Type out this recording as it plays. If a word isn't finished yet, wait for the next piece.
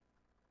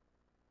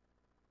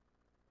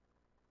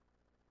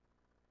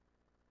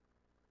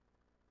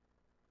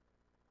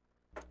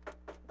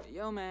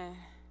Yo, man.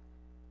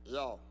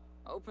 Yo.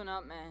 Open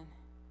up, man.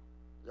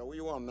 Yo, what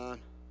you want, man?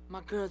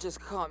 My girl just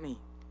caught me.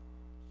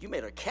 You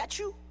made her catch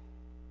you?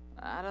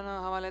 I don't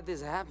know how I let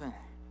this happen.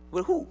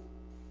 With who?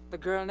 The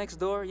girl next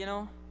door, you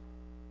know?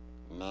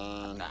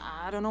 Man.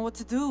 I don't know what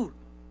to do.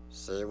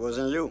 Say it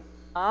wasn't you.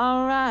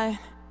 Alright.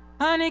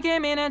 Honey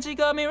came in and she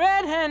caught me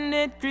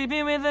red-handed,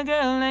 creeping with the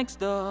girl next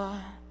door.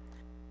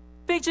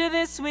 Picture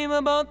this, we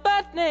were both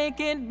butt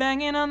naked,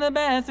 banging on the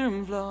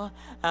bathroom floor.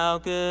 How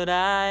could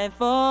I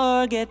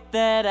forget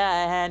that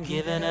I had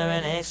given her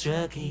an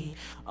extra key?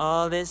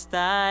 All this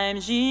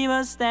time she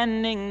was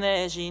standing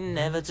there, she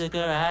never took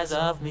her eyes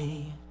off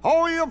me.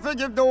 How you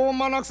forgive the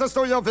woman access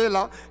to your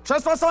villa?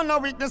 Trespass on a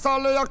weakness,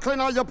 all of your clean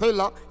on your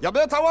pillar. You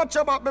better watch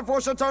your back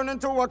before she turn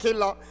into a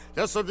killer.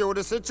 Let's review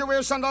the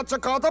situation that you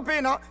caught up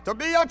in her. To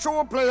be a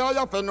true player, you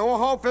have to know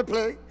how to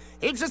play.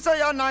 If she say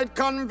a night,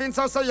 convince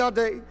her say a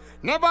day.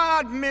 Never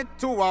admit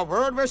to a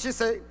word where she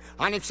say.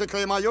 And if she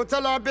claim her, you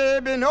tell her,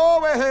 baby, no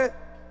way.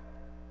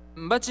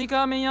 But she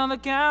caught me on the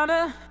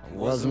counter. It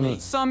wasn't me.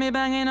 Saw me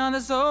banging on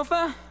the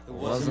sofa. It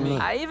wasn't me.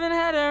 I even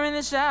had her in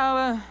the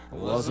shower. It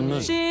wasn't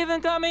me. She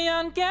even caught me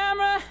on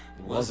camera.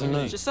 It wasn't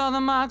me. She saw the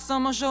marks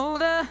on my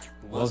shoulder.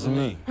 It wasn't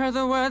me. Heard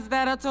the words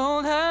that I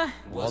told her.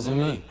 It wasn't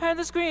me. Heard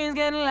the screams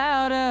getting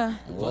louder.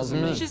 It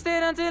wasn't me. She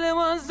stayed until it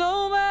was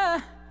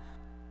over.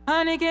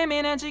 Honey came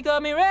in and she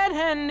caught me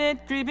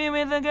red-handed, creeping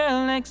with the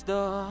girl next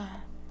door.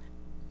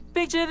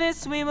 Picture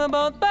this, we were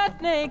both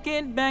butt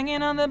naked,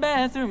 banging on the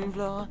bathroom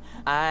floor.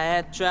 I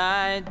had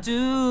tried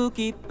to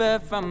keep her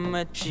from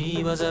what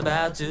she was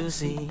about to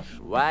see.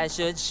 Why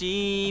should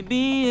she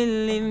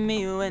believe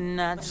me when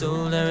I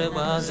told her it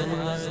wasn't?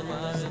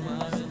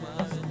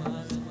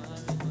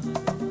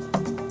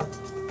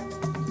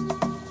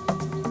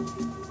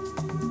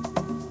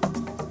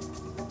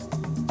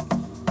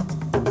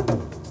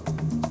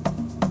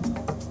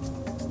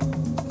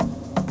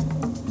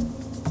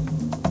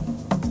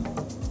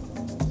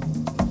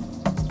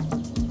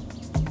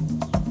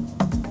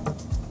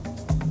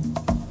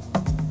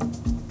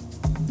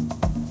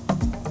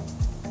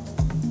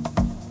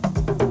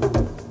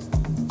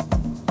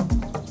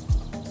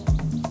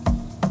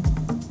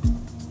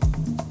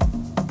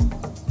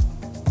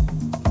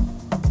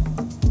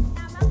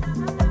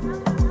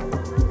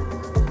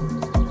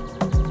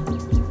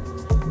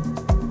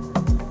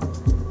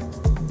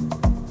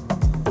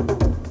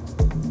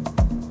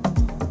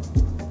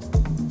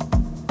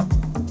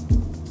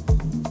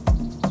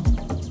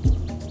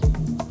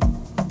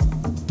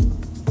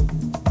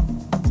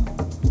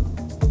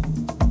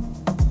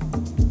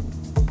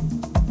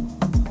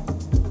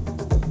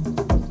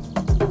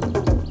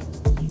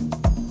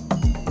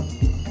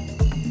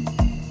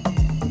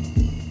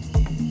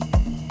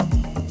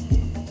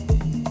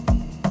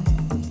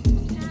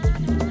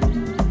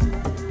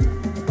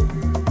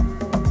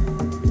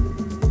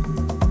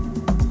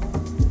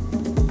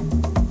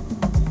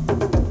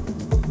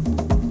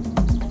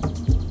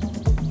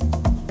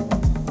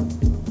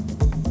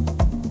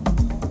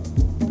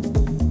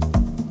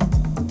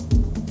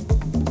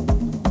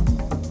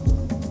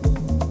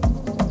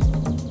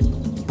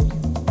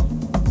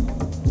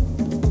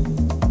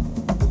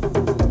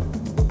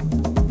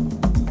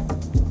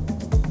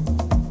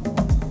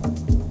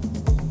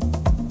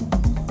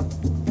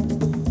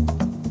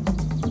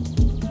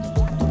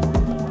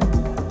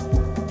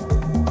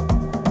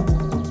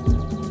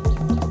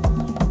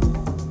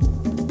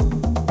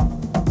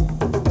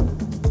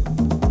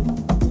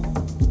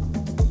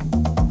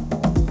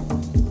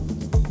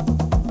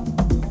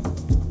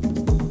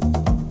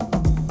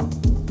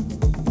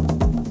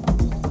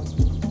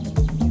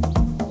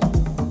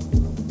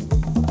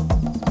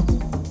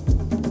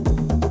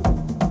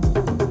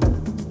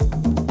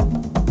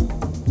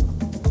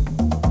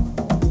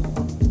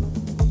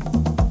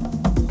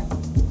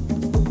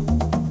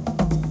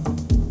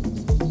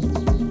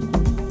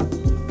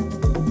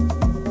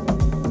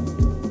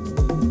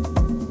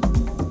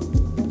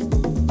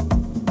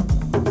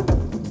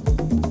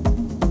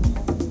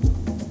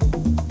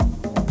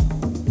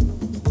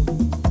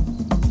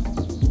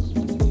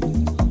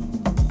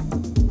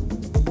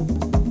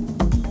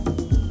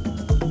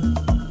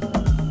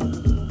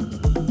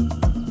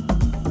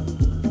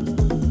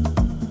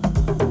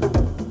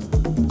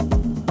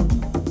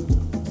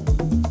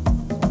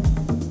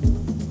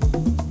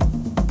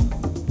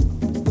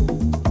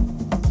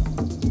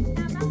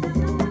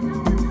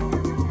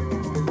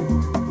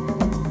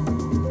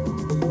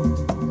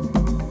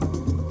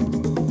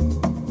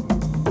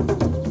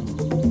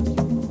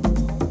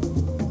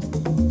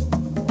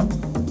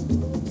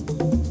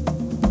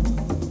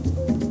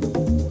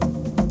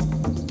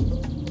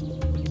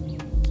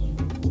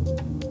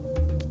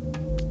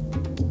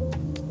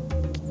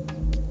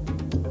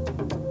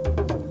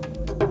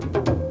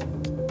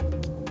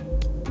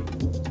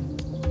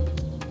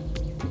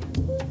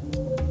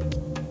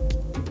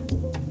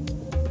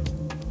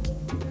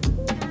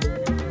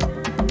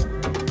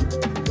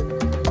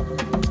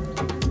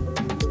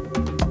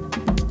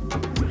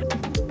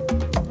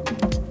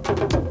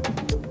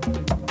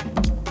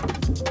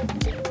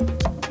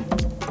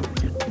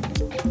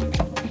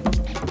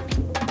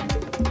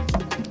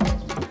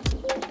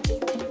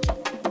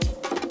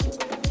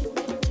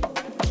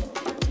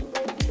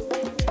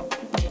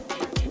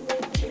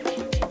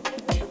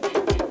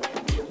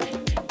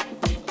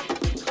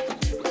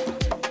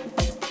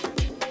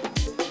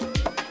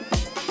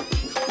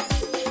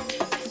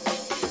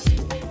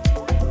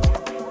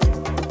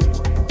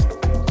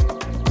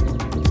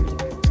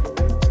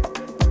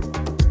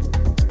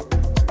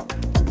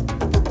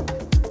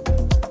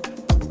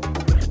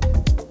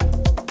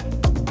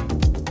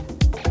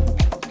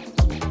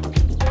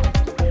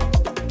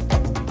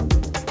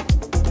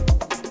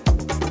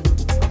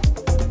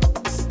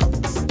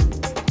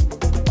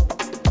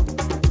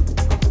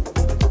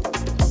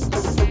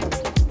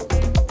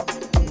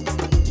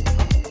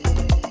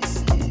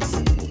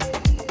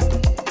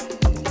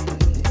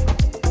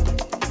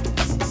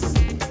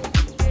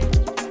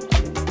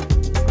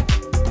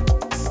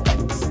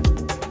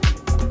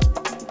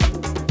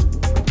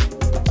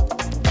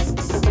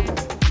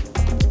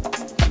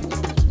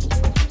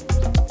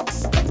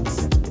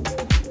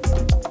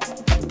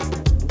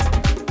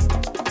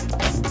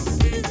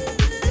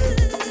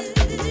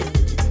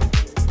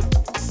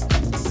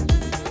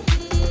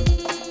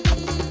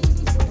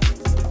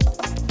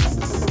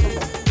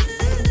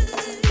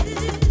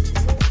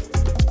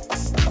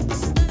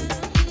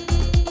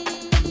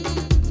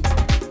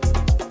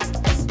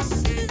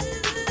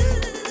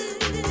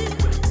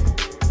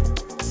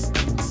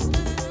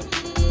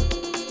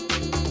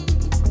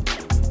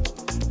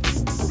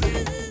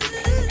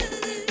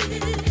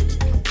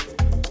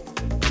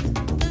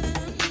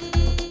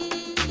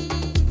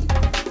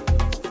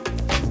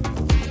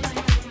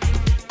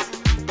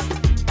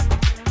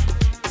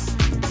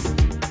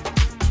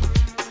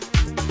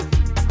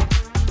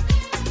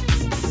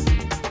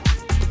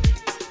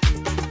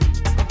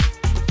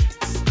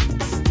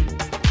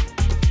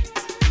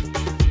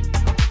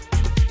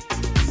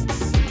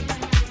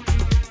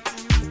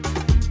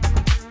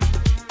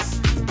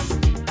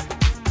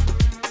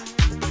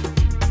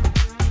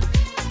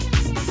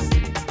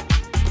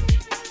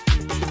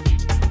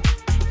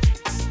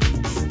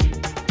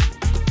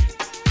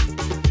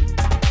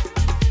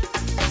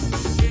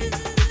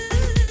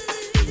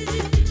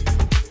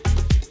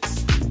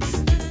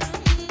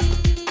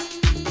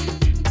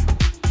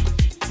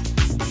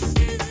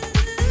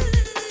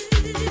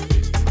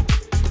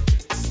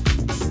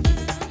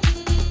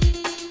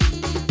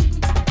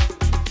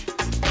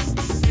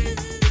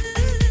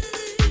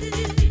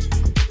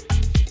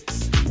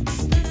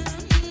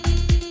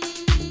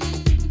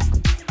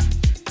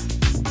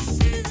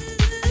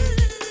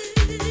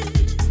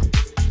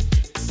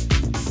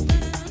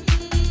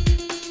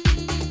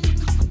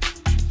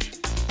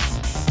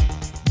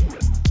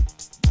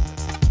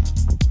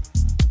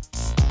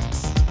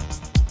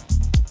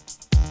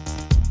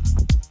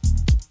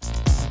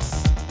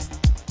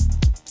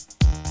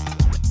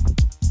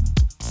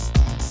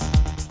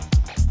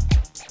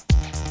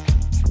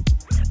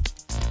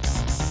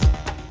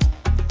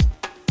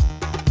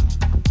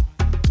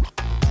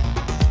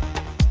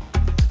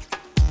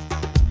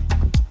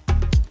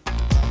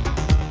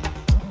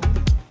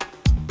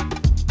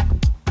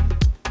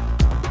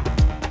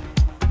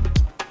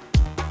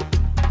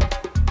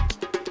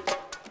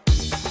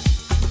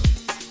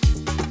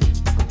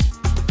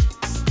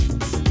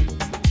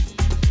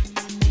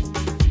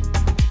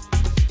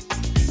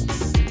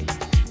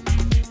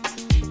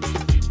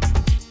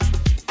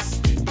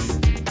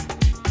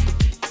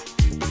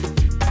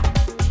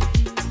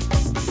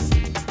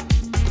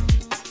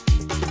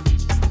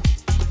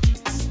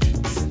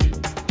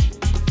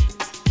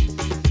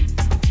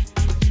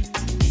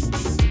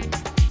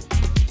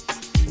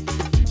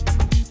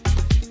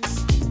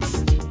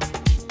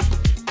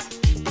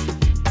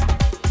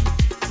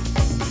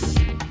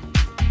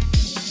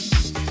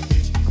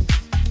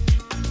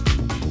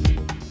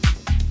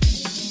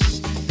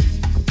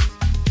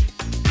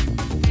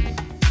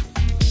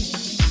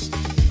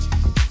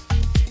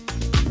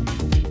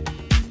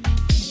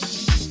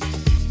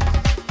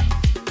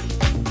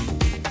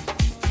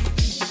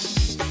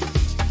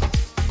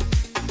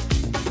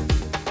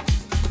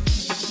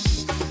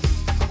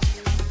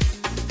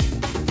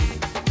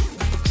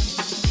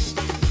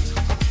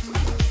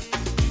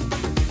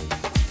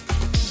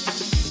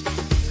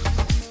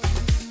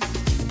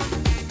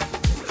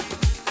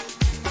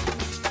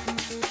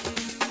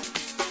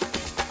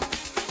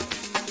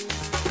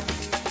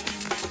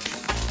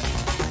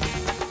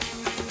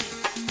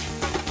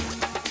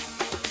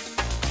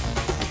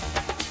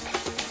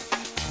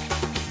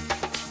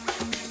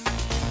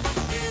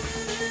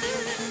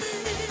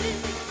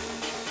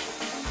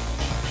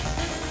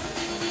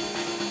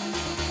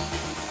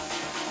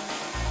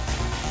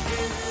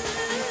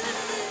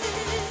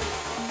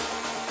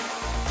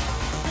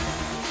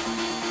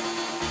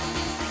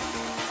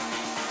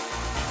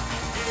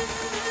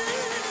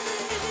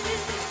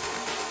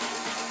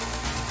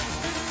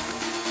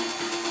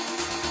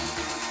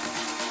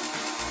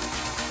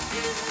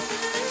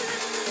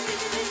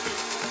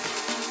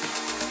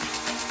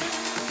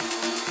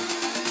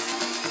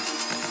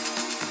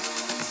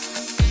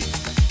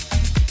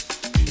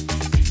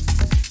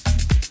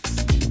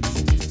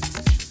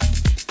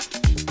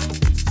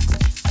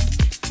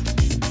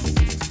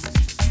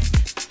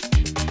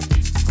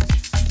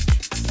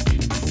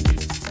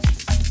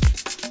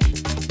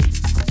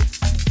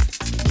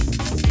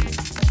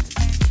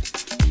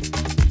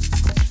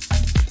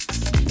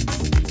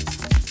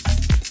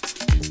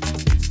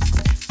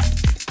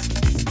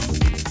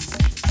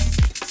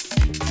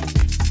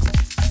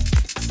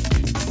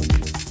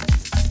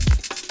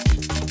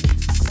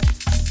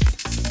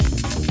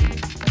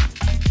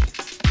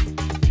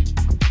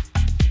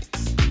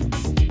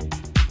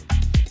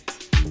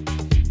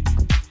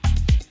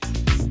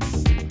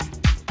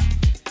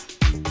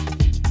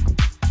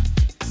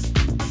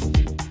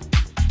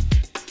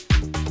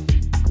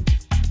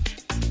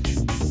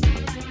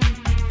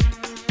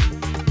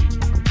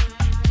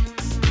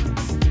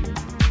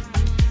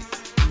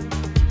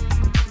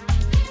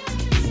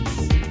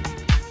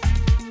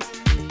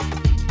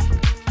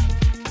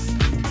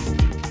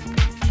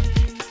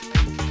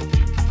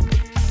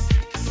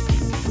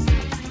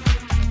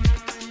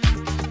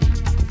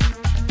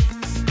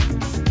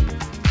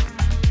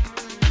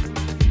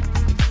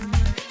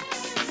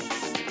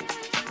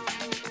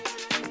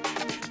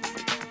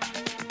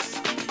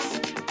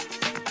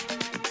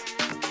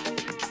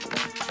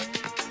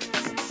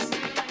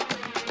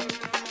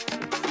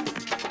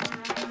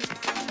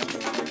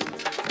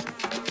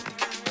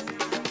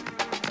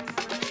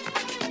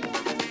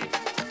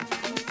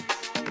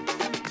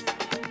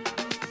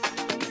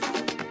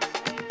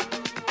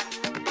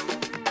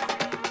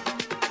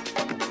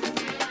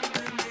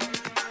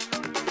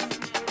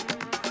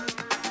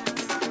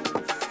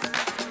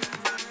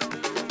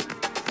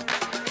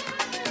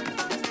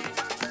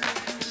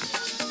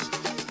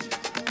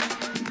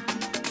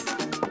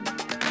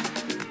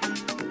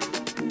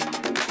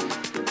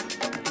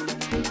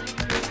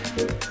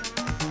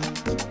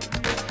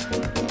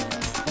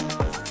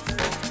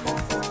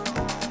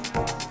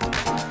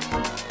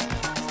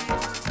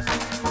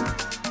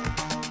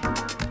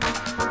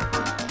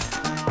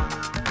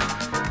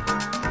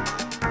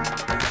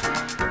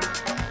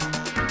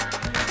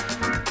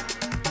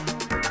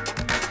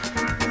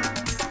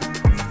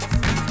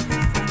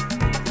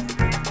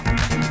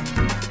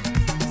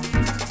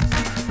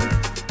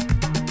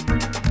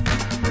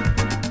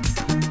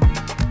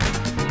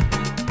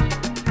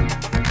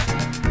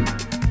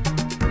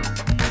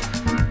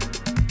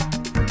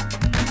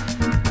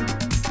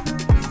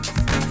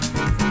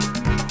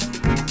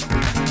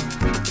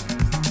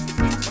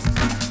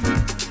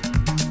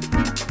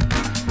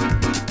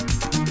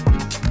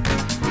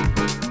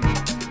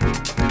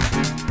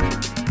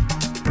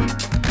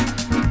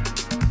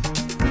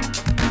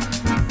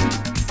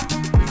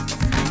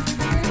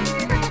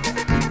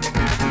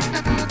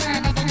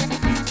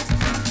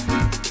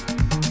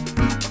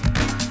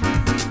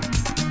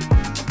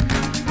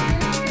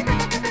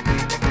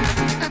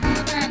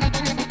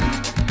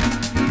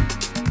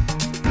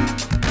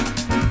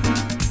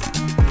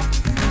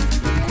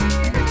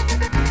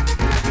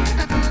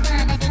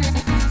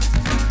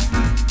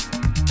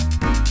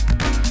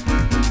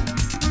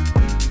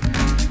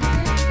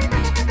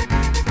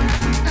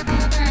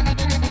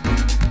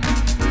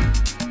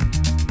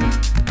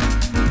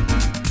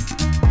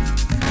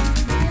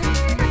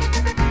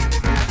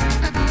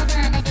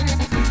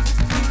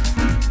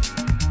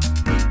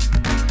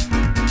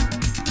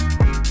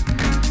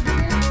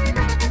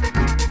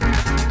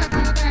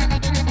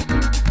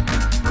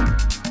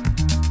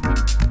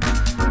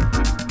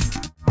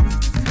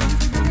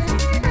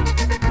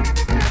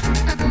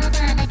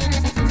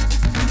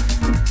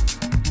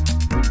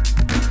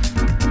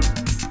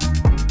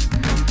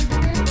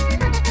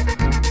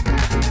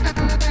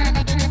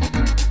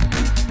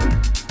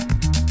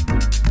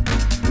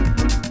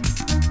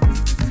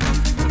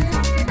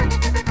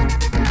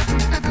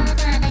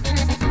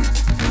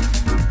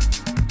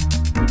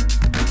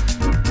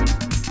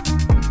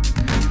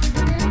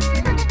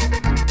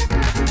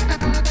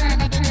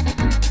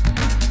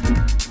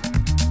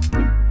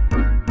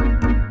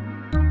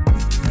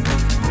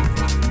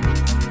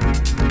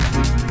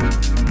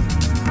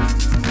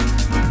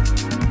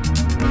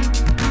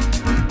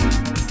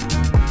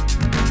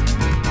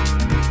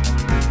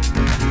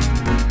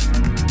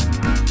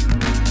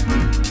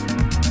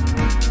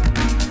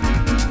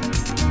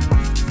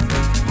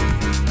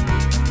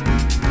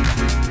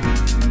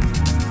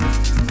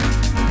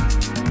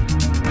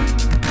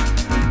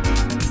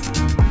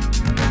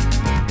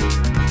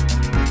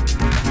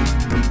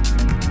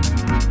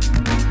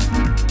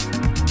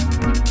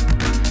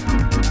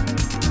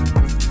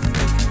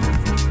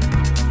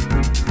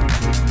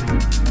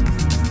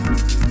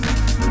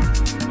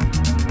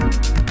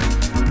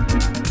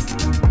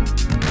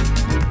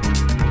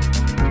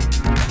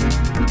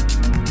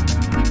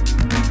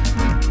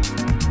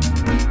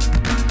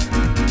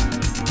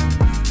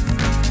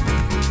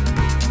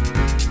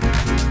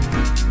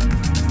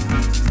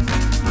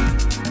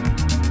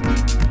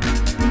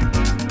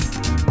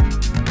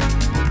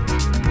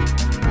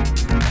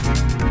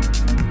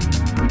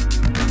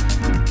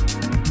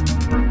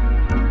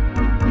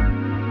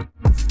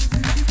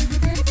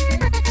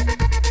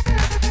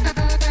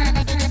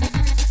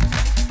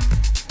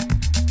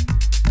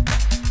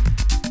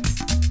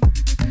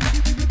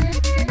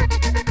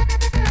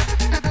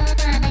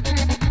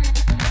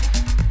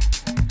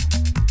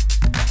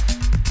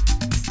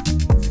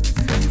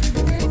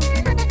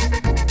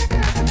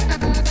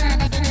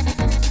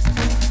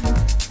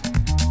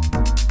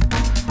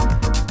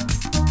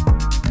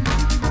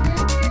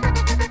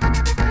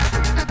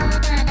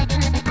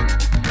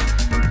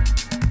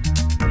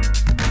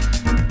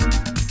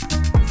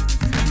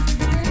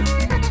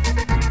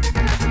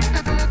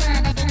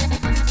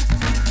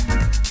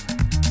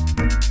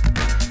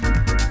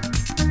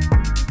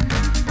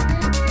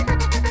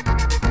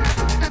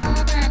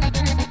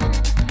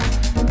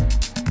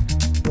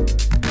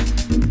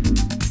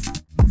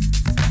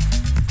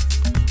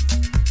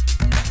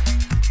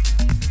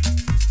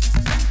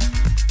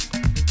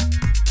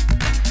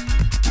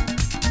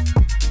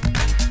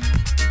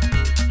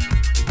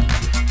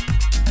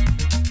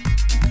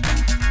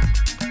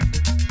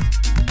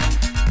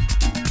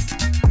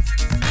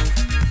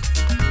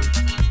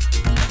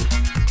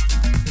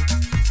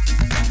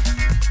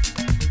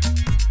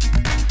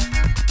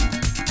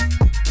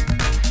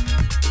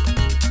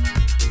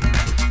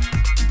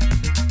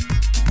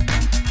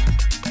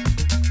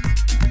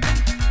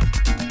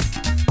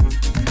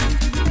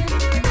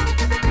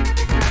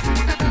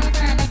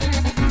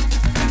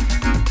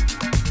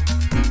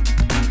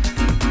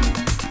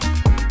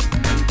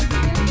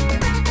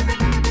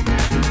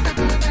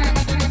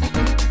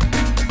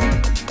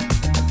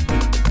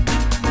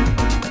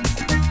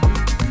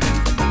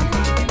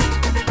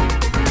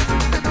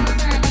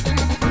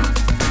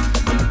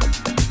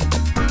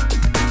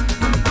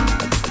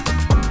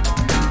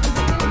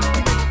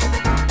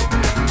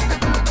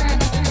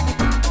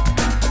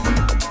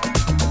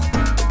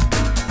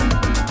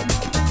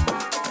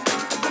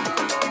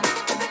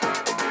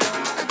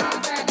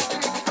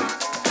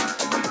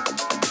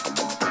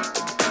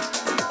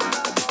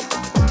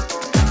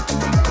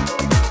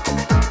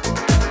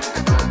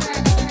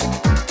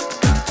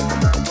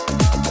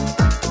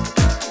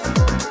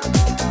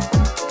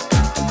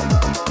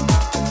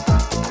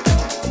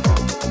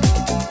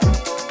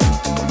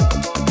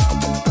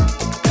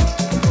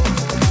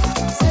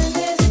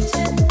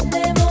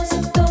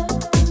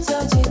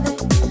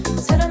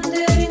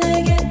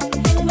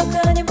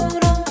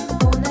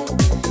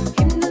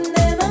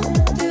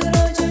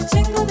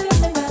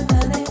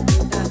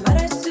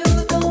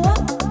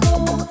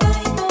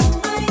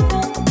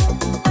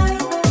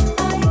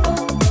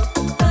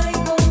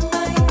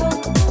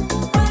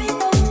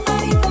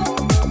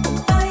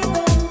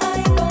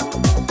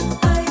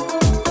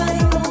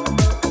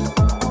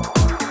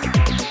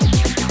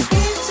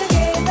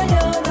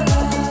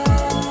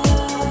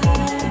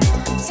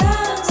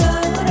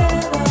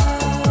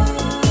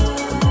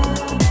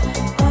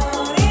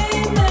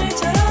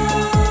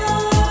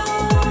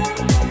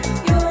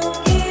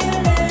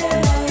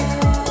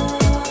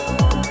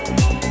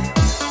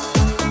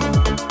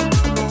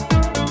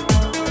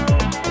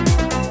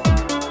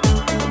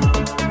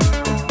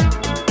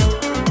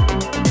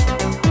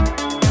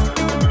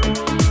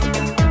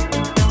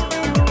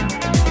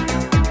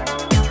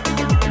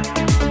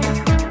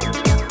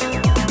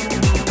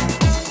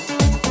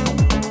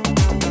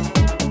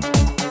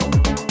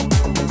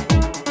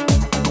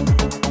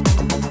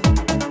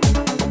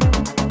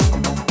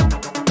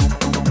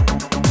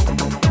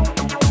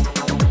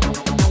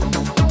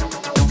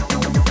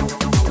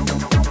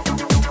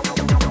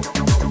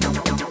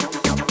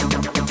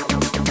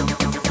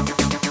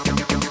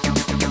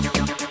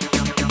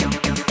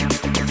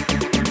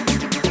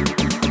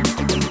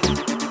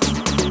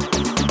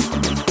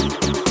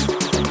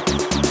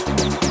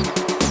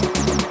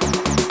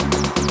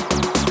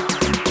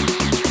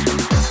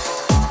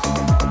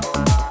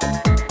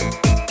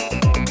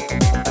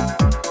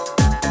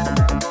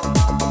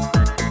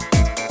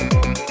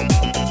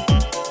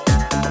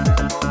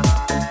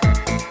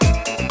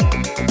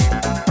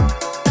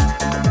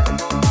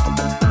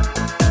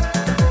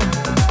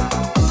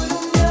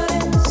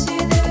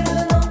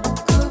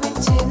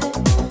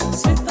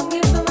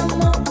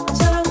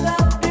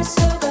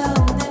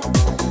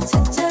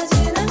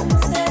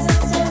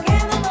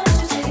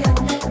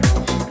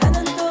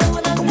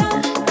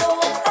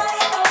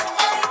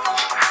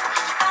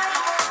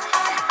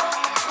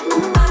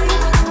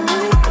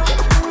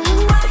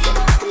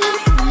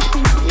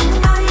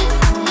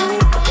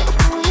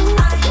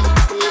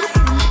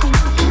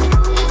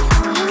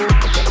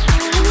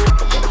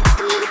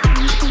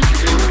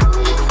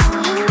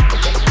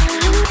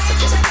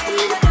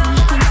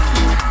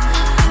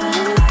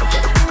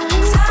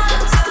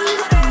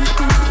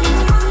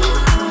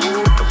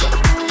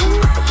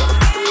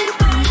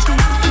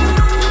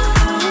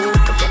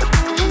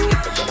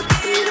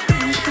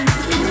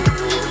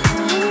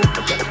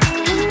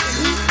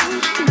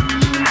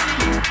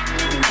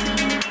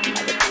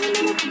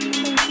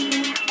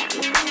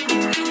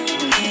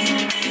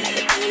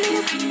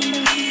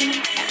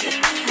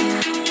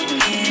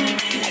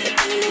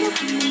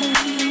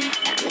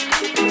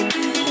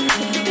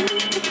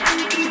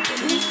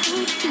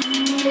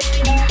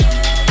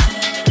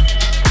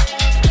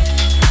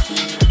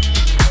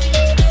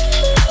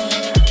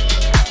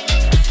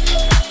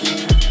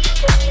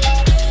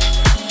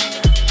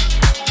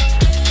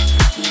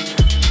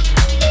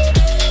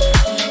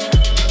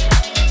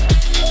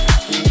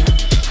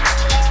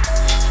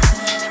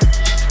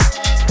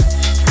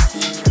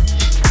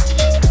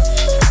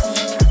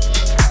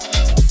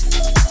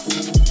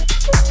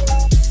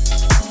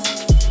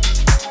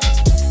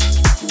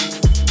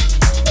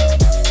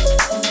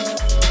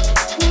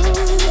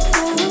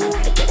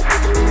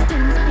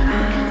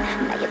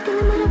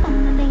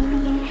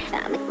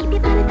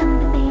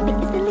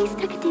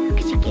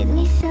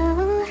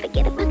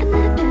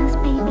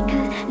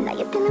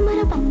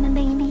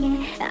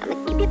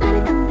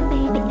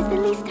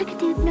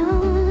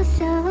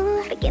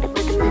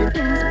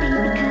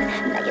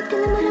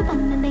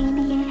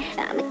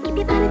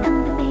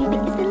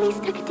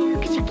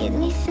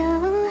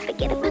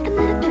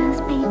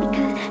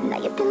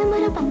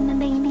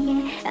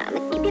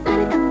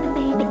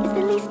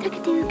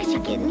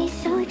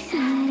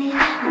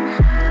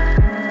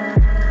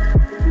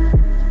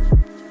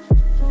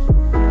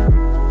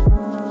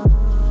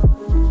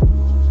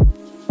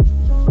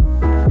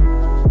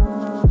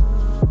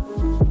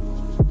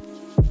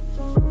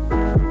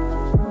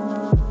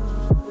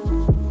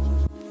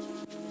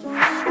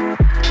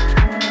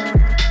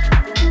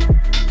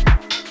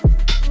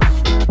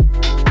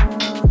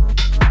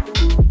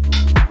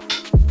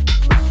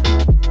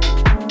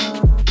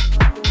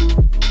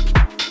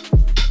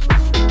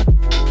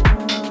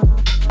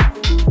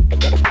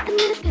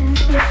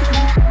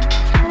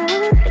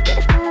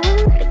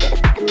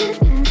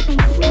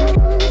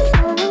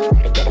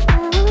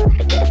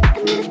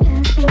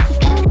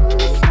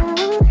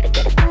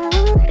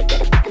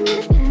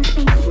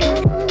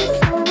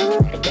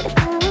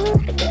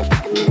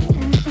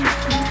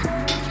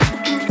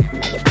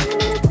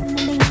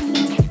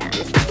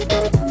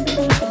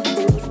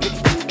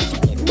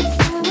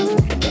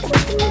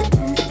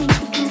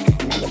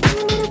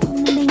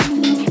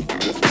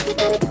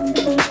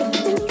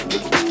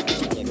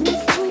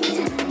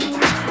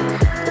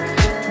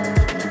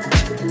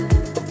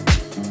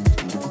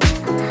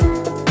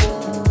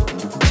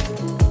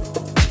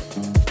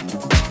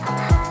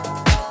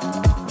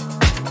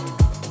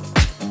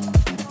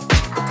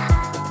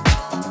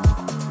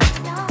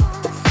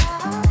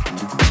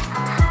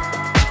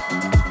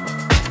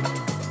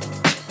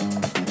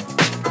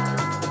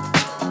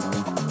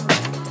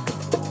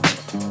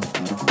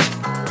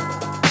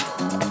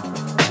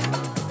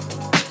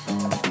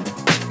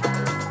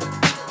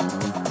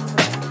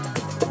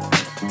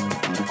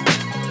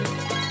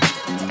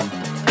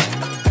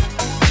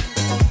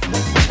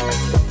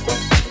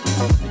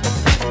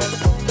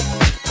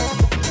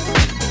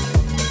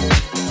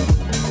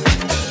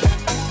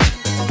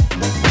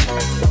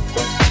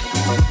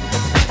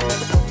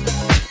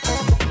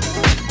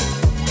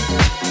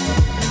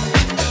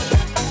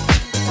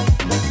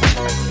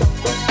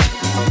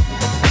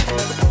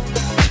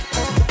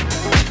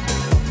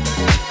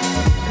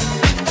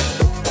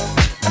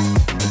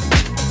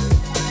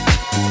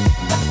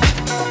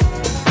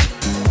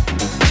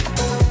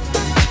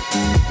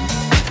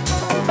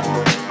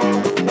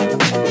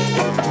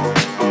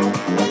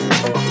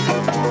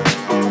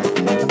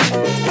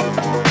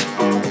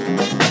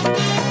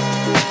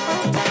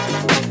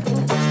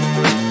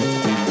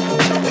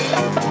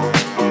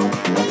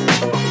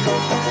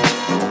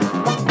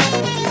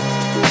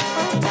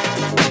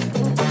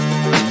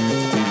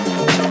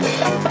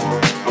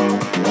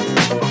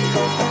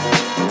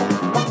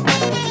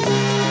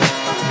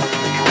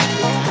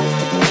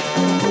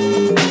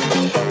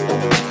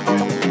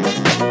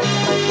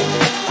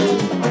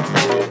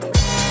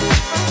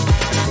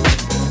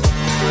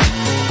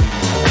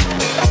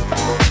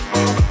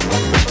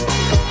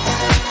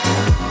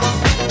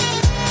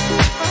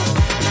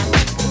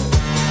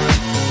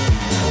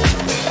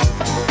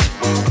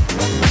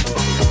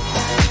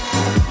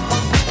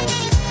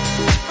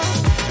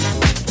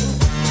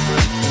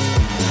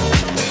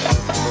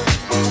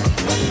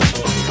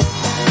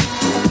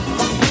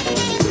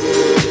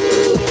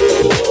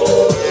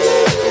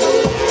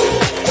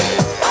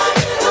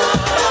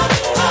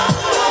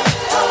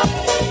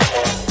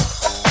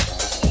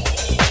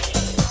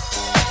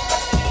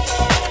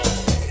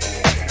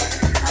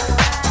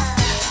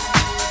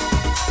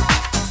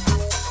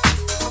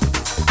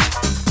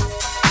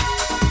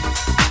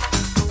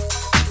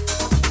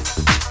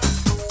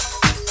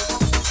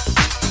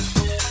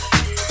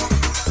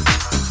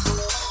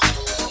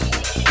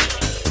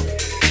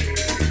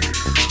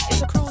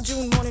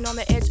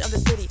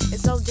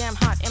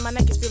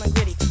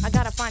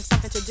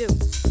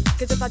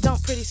 if I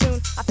don't pretty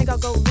soon, I think I'll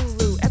go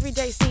Lulu. Every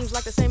day seems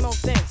like the same old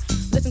thing.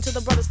 Listen to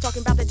the brothers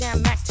talking about the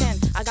damn Mac 10.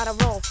 I gotta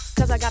roll,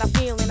 cause I got a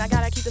feeling. I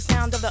gotta keep the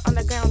sound of the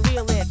underground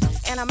reeling.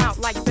 And I'm out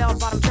like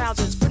bell-bottom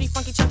trousers. Pretty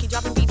funky chunky,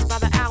 dropping beats by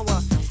the hour.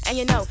 And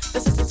you know,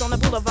 the sisters on the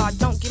boulevard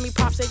don't give me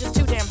props, they just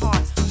too damn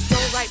hard.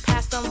 Stroll right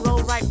past them,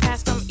 roll right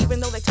past them. Even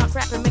though they talk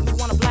crap and make me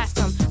wanna blast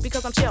them.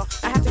 Because I'm chill,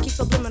 I have to keep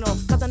subliminal.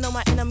 Cause I know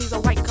my enemy's a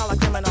white-collar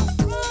criminal.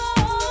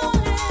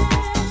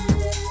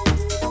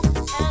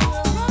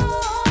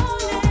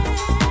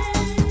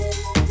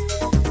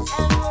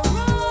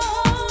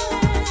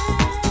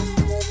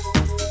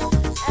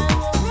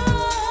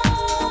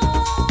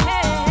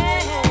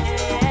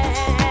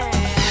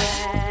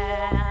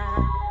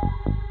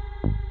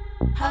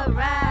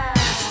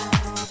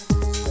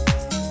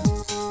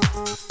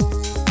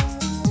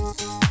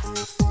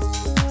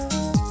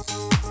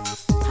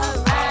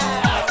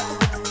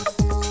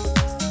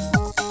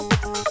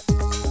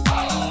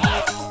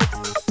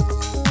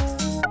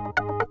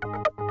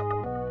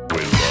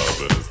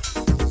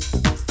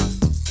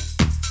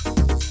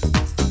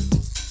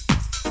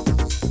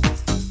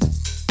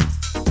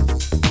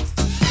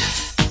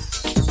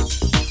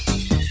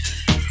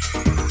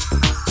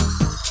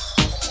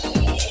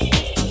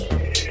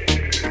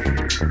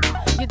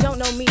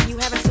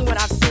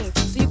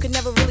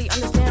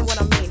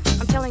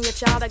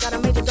 Child, I got a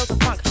major dose of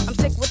funk. I'm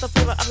sick with the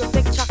flavor of the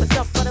thick chocolate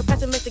stuff, but a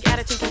pessimistic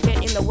attitude can get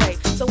in the way.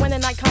 So when the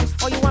night comes,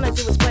 all you wanna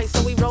do is play.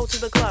 So we roll to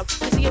the club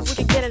to see if we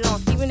can get it on,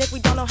 even if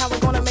we don't know how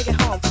we're gonna make it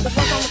home. The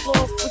funk on the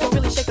floor, we can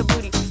really shake a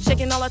booty,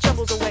 shaking all our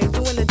troubles away,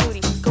 doing the duty,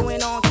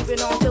 going on,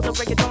 keeping on till the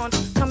break of dawn.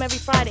 Come every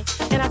Friday,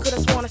 and I could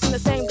have sworn I seen the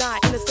same guy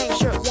in the same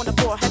shirt, worn the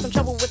floor. Had some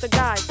trouble with the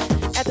guys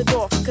at the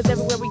door, cause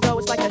everywhere we go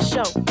it's like a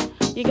show.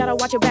 You gotta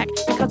watch your back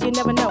because you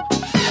never know.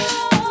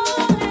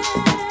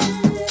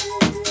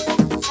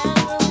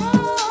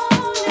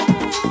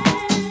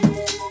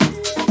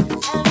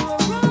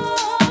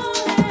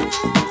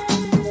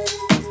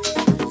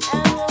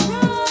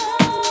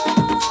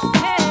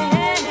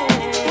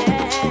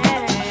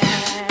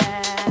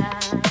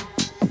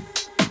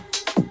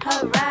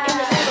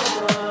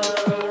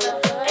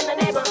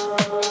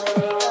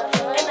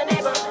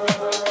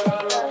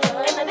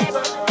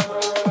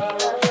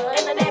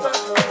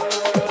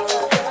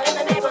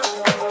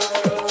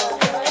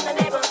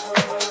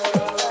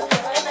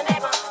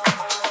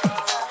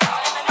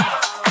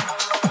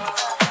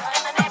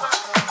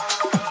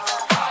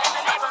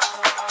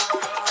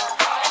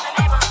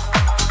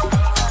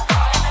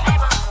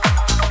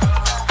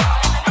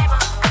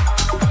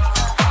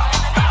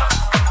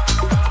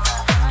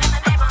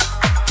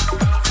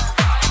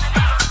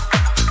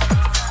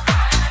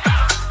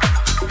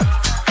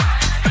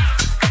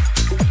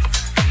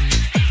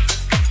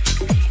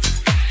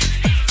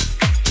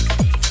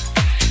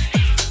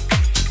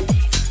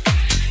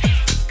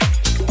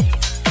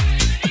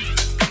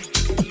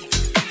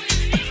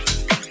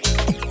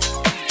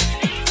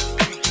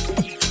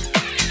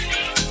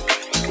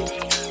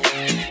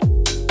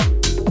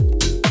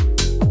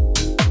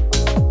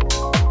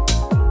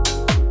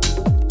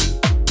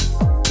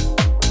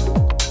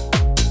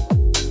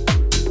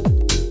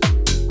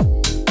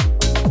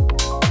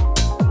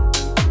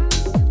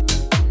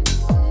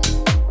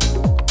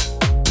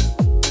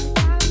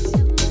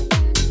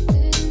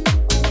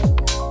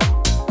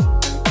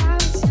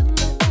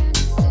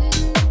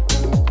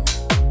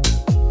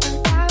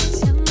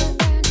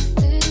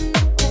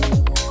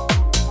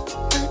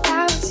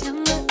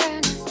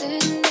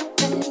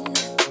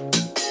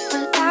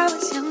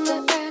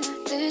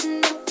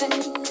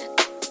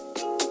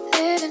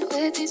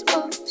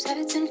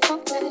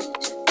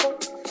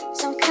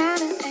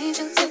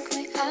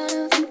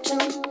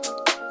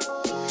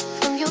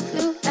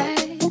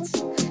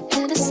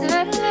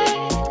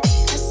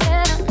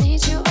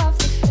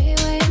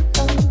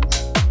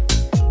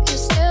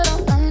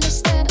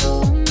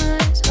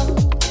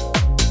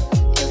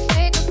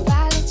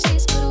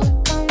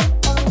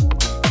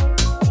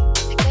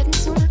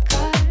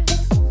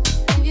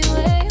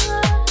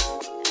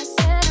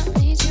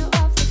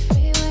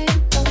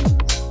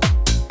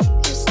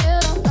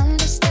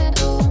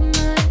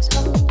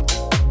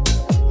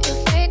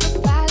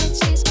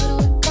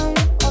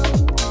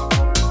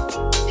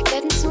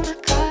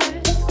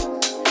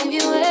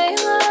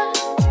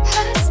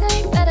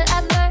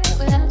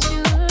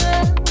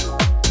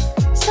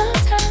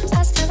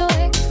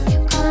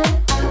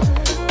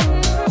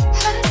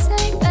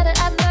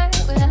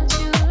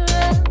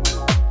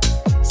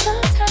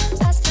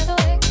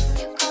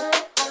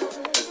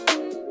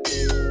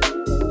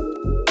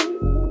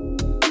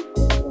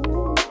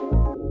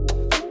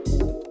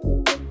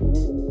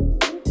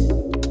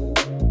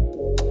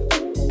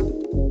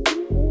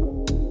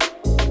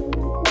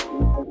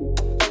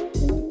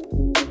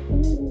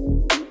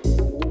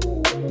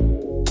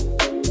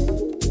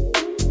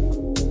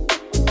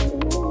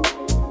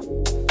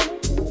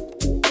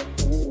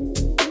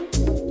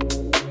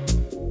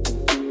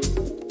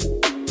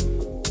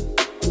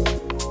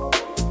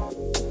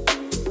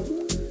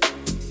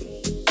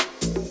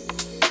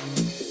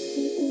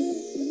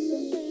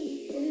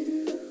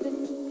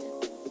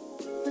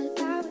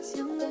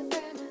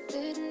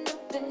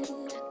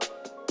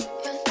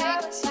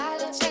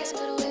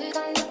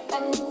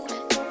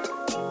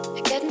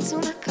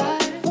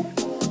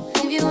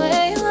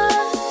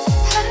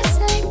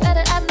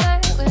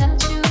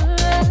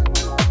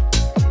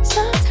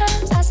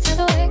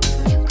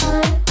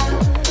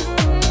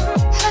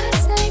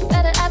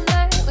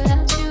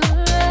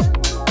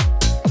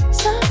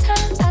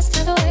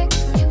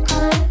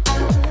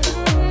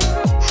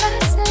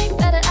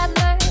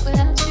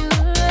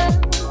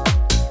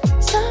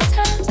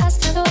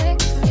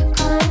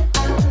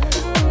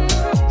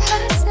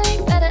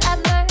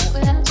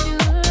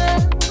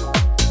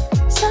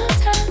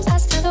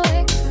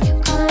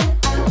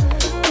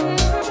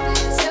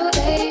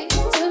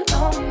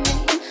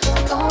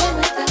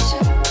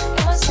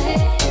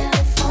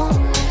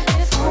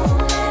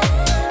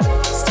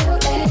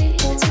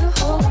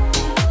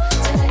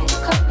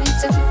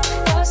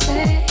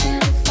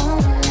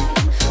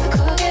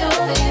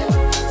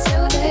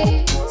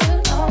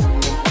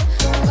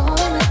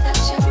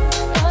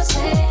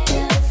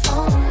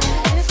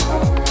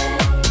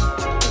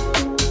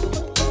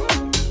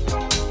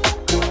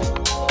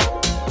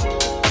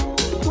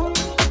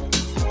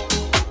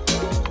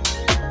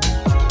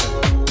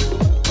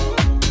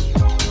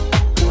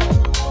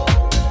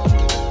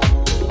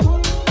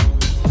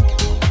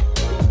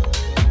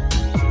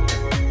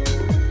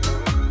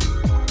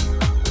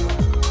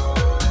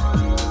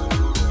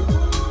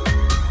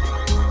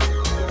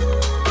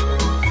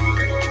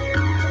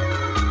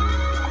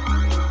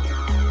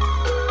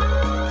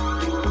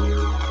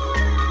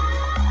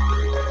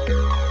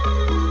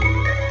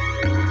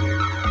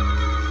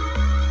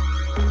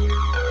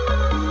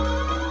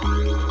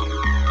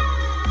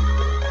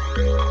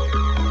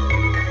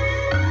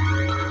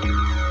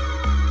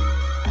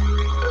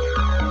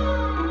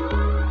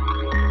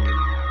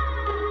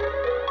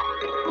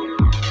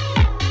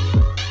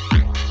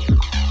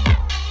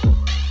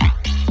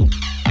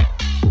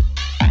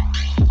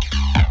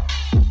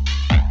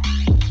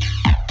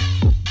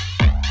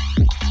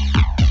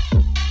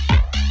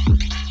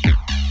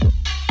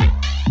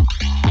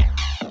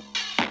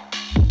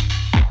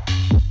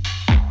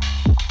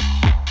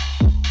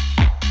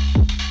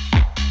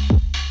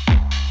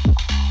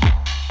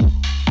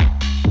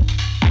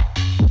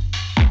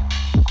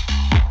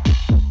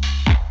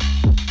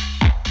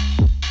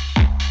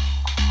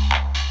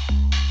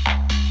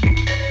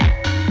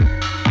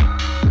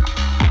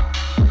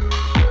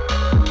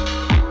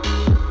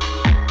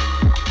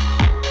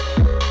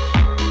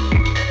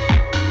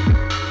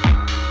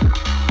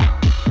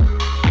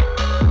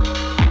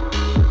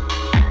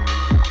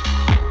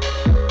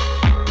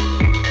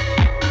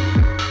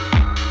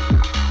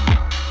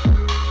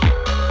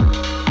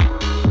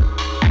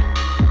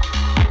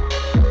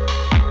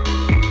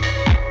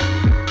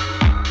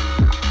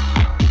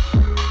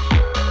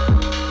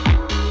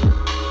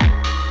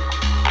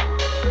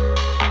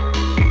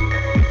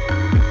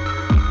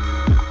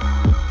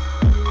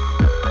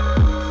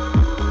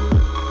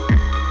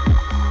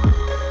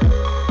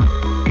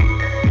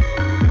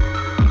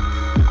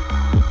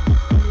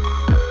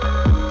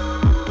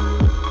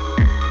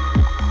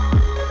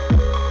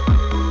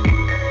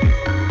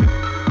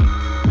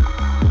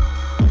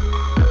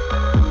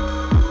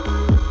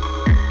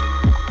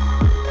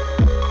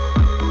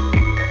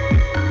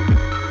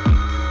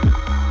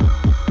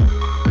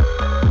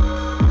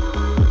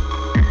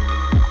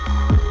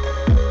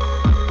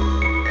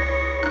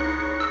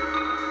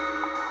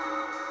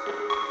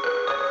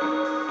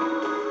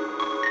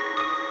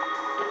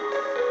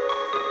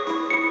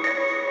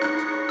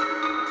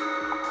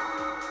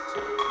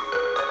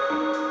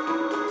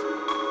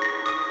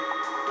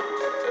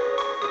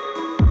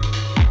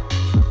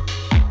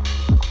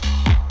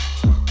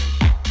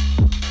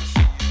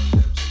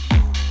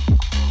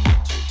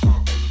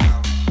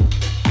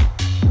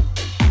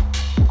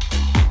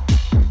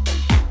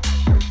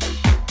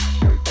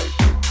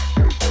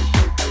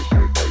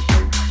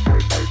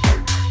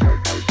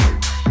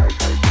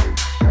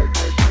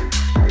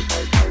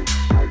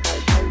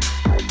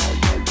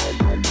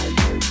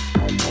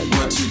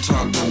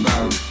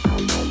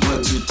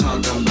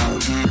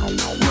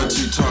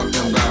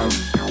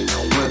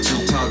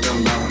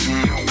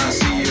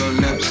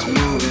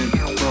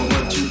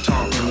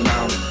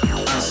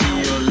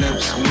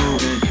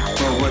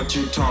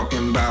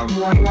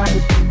 what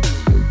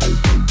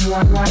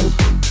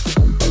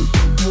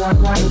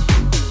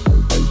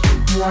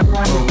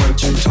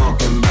you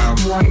talking about?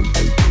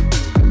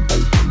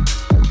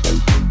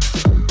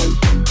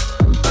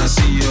 I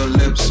see your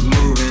lips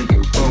moving,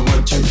 but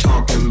what you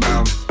talking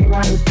about?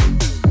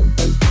 But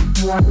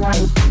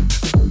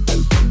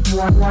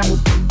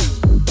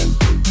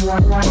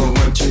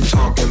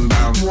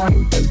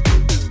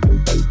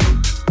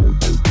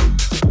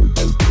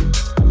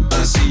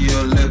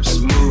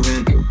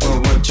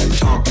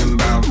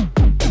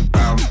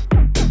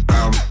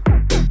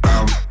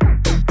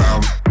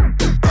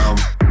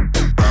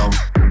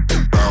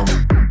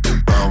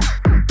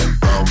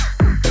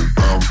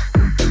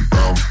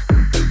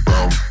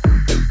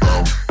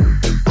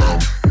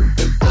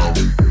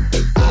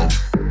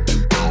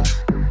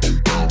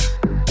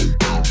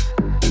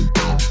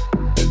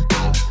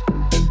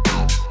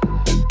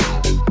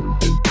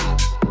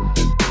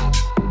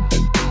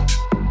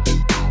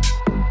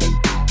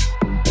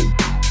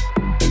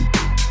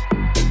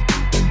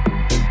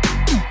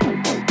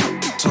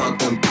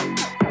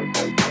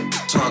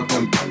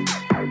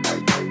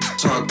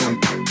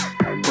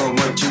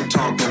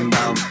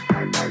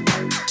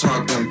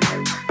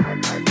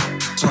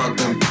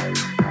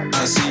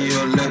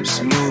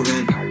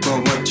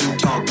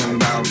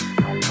what you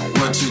talking about?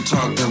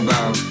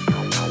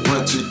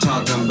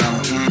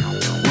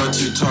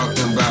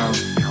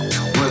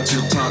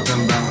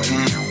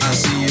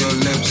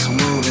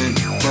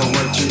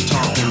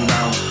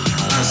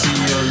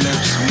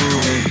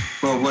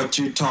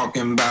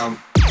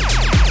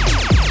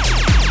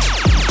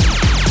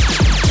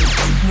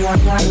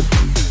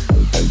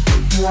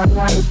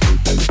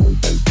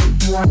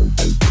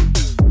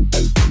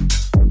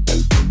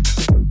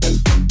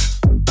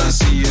 I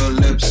see your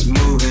lips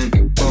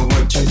moving, but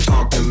what you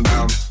talking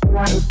about?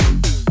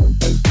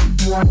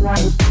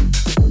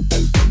 Talking about.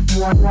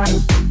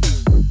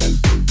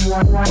 I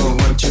see your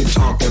lips moving, but what you talking about? But what you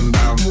talking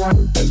about?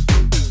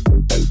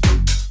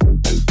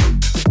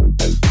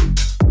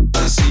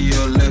 I see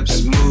your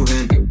lips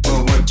moving,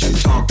 but what you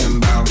talking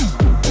about?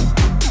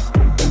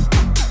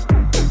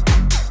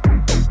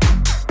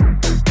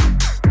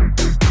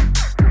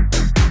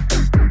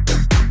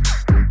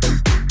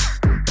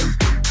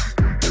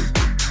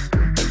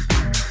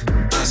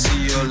 I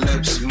see your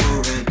lips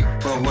moving,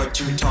 but what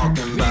you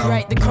talking about?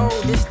 Rewrite the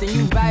code, this the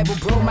new Bible,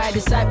 bro. My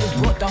disciples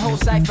brought the whole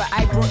cipher.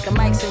 I brought the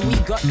mics and we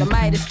got the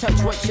Midas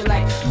touch. What you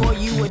like? Pour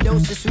you a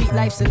dose of sweet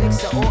life's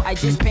elixir, or I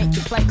just paint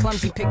your plight,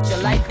 clumsy picture.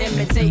 Life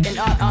imitating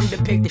art, I'm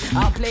depicted.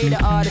 I'll play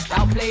the artist,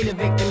 I'll play the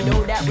victim.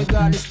 Know that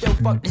regardless, still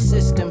fuck the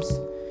systems.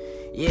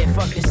 Yeah,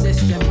 fuck the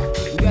system.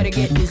 We gotta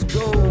get this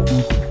gold.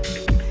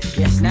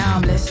 Yes, now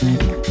I'm listening.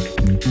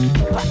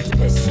 Pop the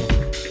piston.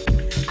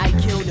 I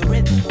kill the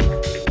rhythm.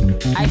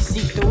 I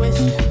seek the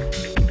wisdom.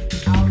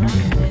 I'll run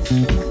the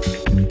distance.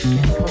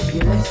 Yes, hope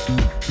you listen.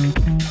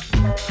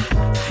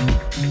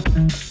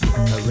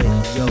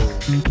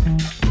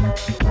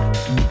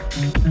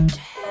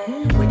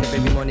 Wake up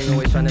every morning,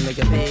 always trying to make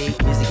a pay.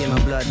 Music in my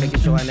blood, making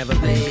sure I never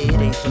bleed.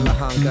 Days full of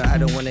hunger, I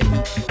don't wanna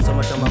eat. So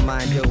much on my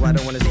mind, yo, I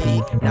don't wanna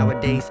speak.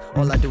 Nowadays,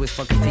 all I do is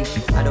fucking teach.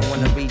 I don't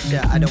wanna reach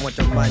ya, I don't want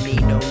your money.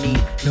 No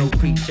need, no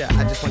preacher,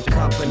 I just want your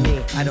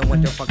company. I don't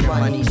want your fucking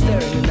money.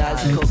 Staring in the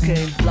eyes of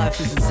cocaine, life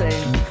is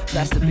insane.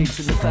 Blast the beats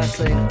in the fast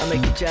lane, I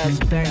make it jazz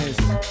with bangers.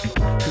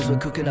 Cause we're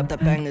cooking up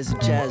that bangers of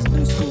jazz.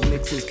 New school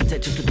mixes,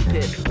 contention for the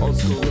pit. Old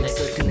school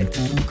mixers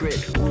connected to the grid.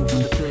 Move for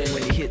the feeling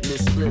when you're hitting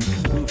this split.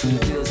 Move for the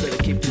deals that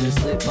are keeping it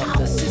slit. Fuck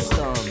the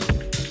system.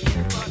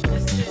 Fuck the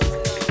system.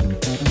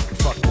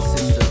 Fuck the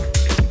system.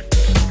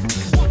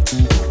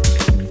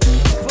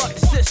 Fuck the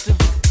system.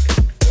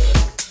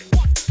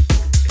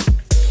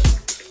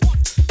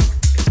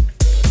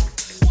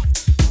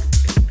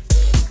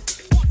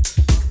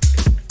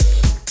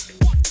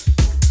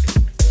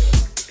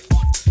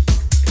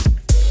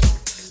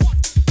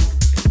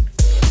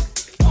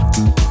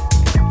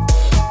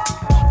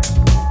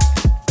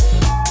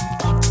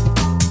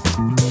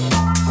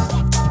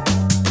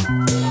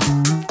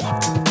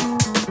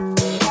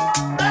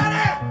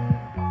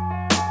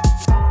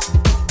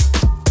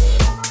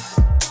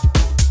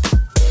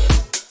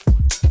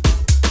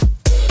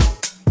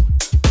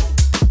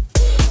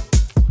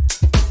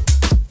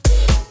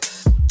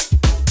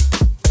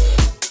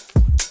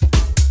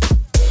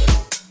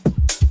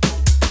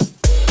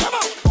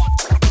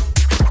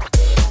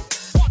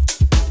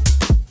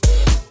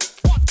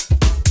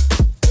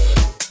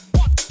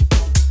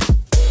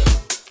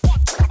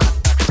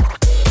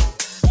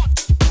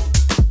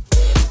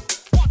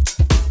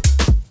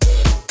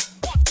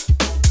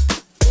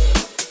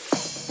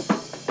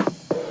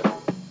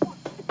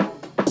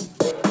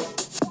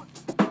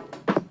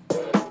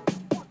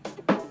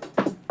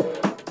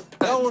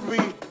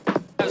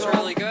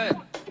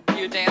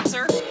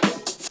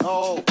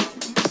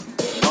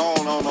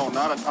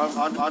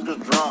 I'm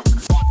just drunk.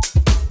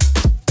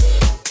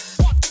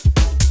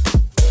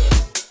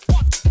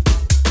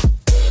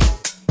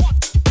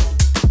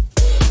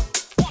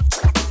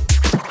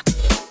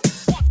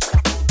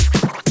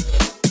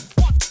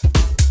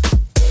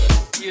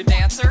 You a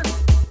dancer?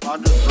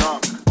 I'm just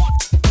drunk.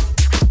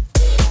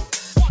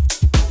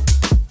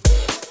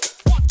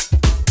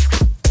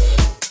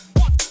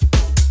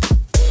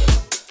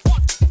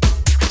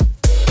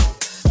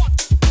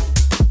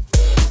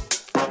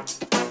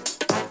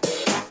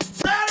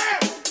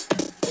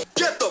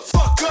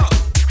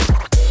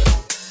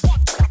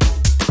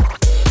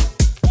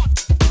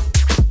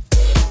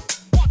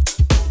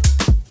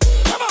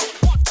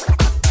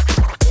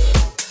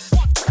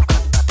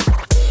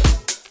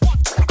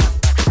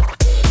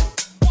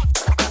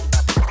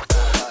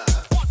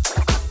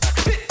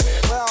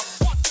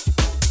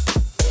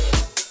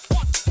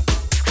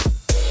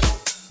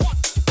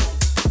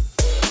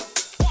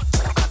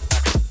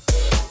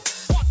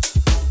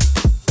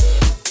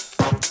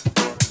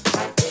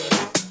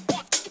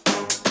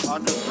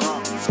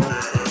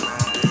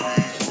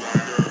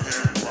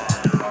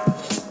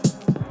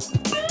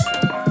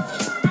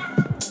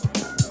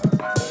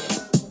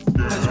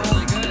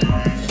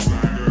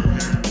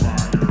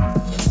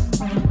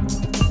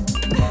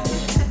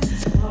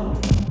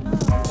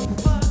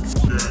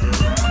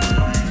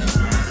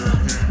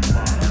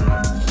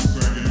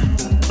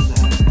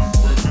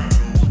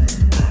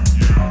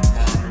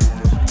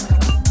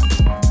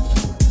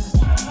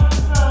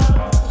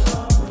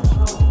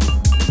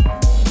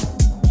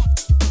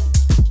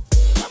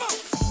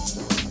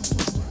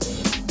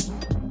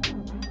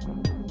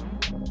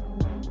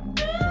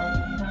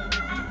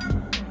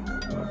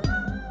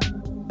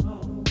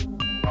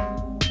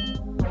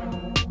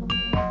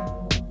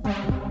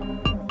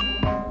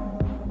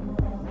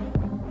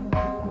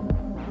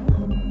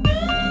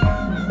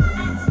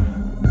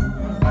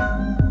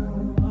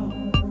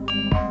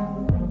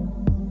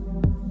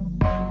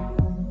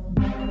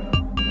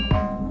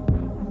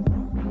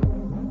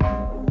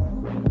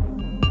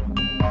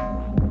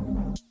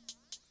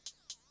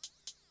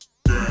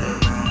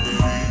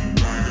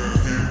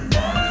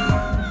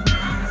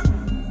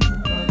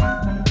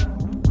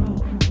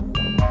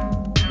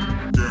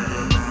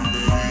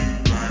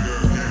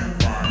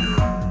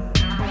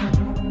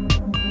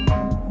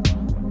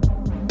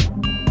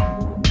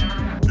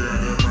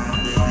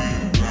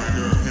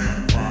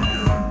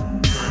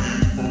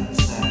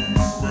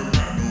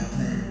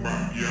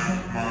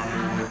 Late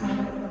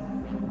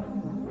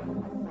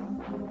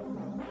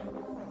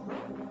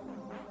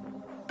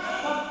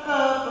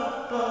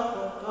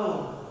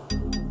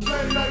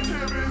night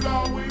Tim is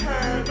all we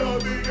had,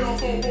 nothing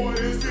else, oh boy,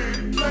 is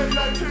it. Late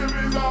night Tim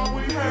is all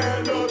we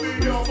had,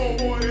 nothing else, oh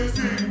boy, is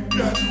it.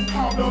 Got you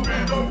caught up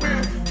in the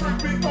wind,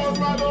 trick because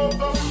my love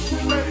the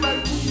late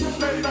night,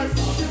 late night,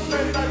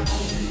 late night,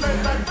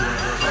 late night,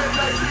 late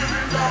night Tim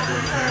is all we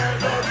had,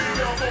 nothing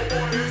else, oh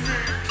boy, is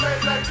it.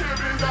 Late night Tim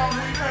is all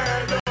we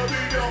had,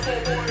 nothing else,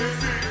 oh boy,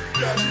 is it.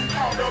 Got you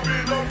caught up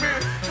in the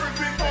wind, trick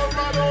because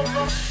my love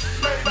the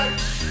late night,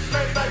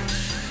 late night,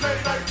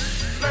 late night,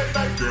 late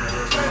night,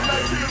 late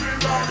night Tim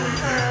is all we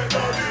had,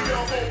 nothing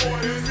else, oh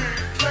boy, is it.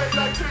 Late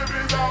night Tim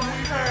is all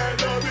we had,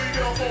 nothing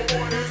else, oh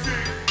boy, is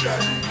it. Got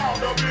you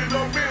caught up in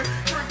the wind,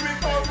 trick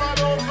because my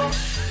love the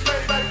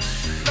late night,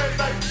 late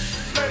night,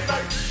 late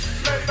night,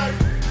 late night,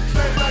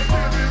 late night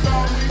Tim is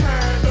all we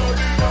had,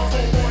 nothing else,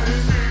 oh boy,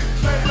 is it.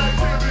 Late night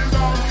Tim is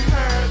all we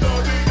had,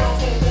 nothing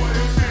else, oh boy,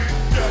 is it.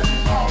 Got you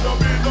caught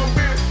up in the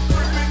wind,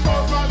 trick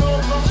because my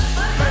love the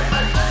late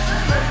night,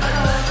 late night, late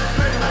night,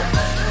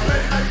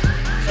 late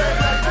night,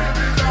 late night Tim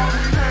is all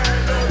we had,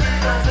 nothing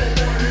else, oh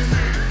boy, is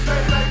it.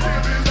 Late night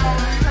Tim is all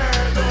we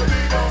had,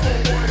 nothing else, oh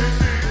boy,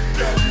 is it.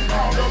 Got you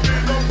caught up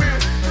in the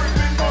wind, trick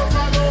because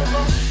my love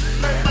the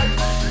late night,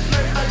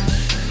 late night,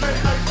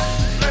 late night, late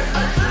night, late night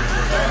Tim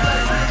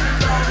is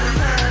all we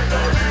had,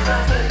 nothing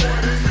else, oh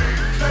boy, is it.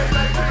 Late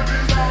night Tim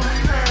is all we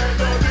had,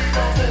 nothing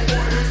else, oh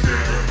boy, is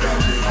it. Got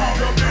you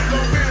caught up in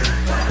the wind,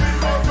 trick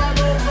because my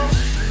love the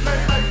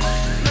late night,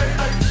 late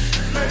night,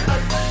 late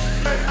night,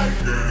 late night.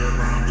 Get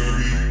around the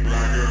heat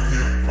like a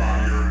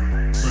campfire,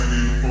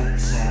 singing folk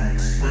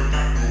songs, but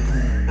not no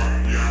boom bap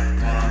yak,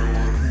 mano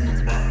or boom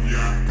bap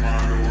yak,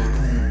 mano or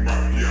boom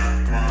bap yak,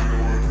 mano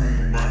or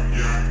boom bap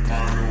yak,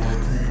 mano or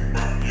boom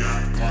bap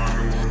yak,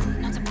 mano or.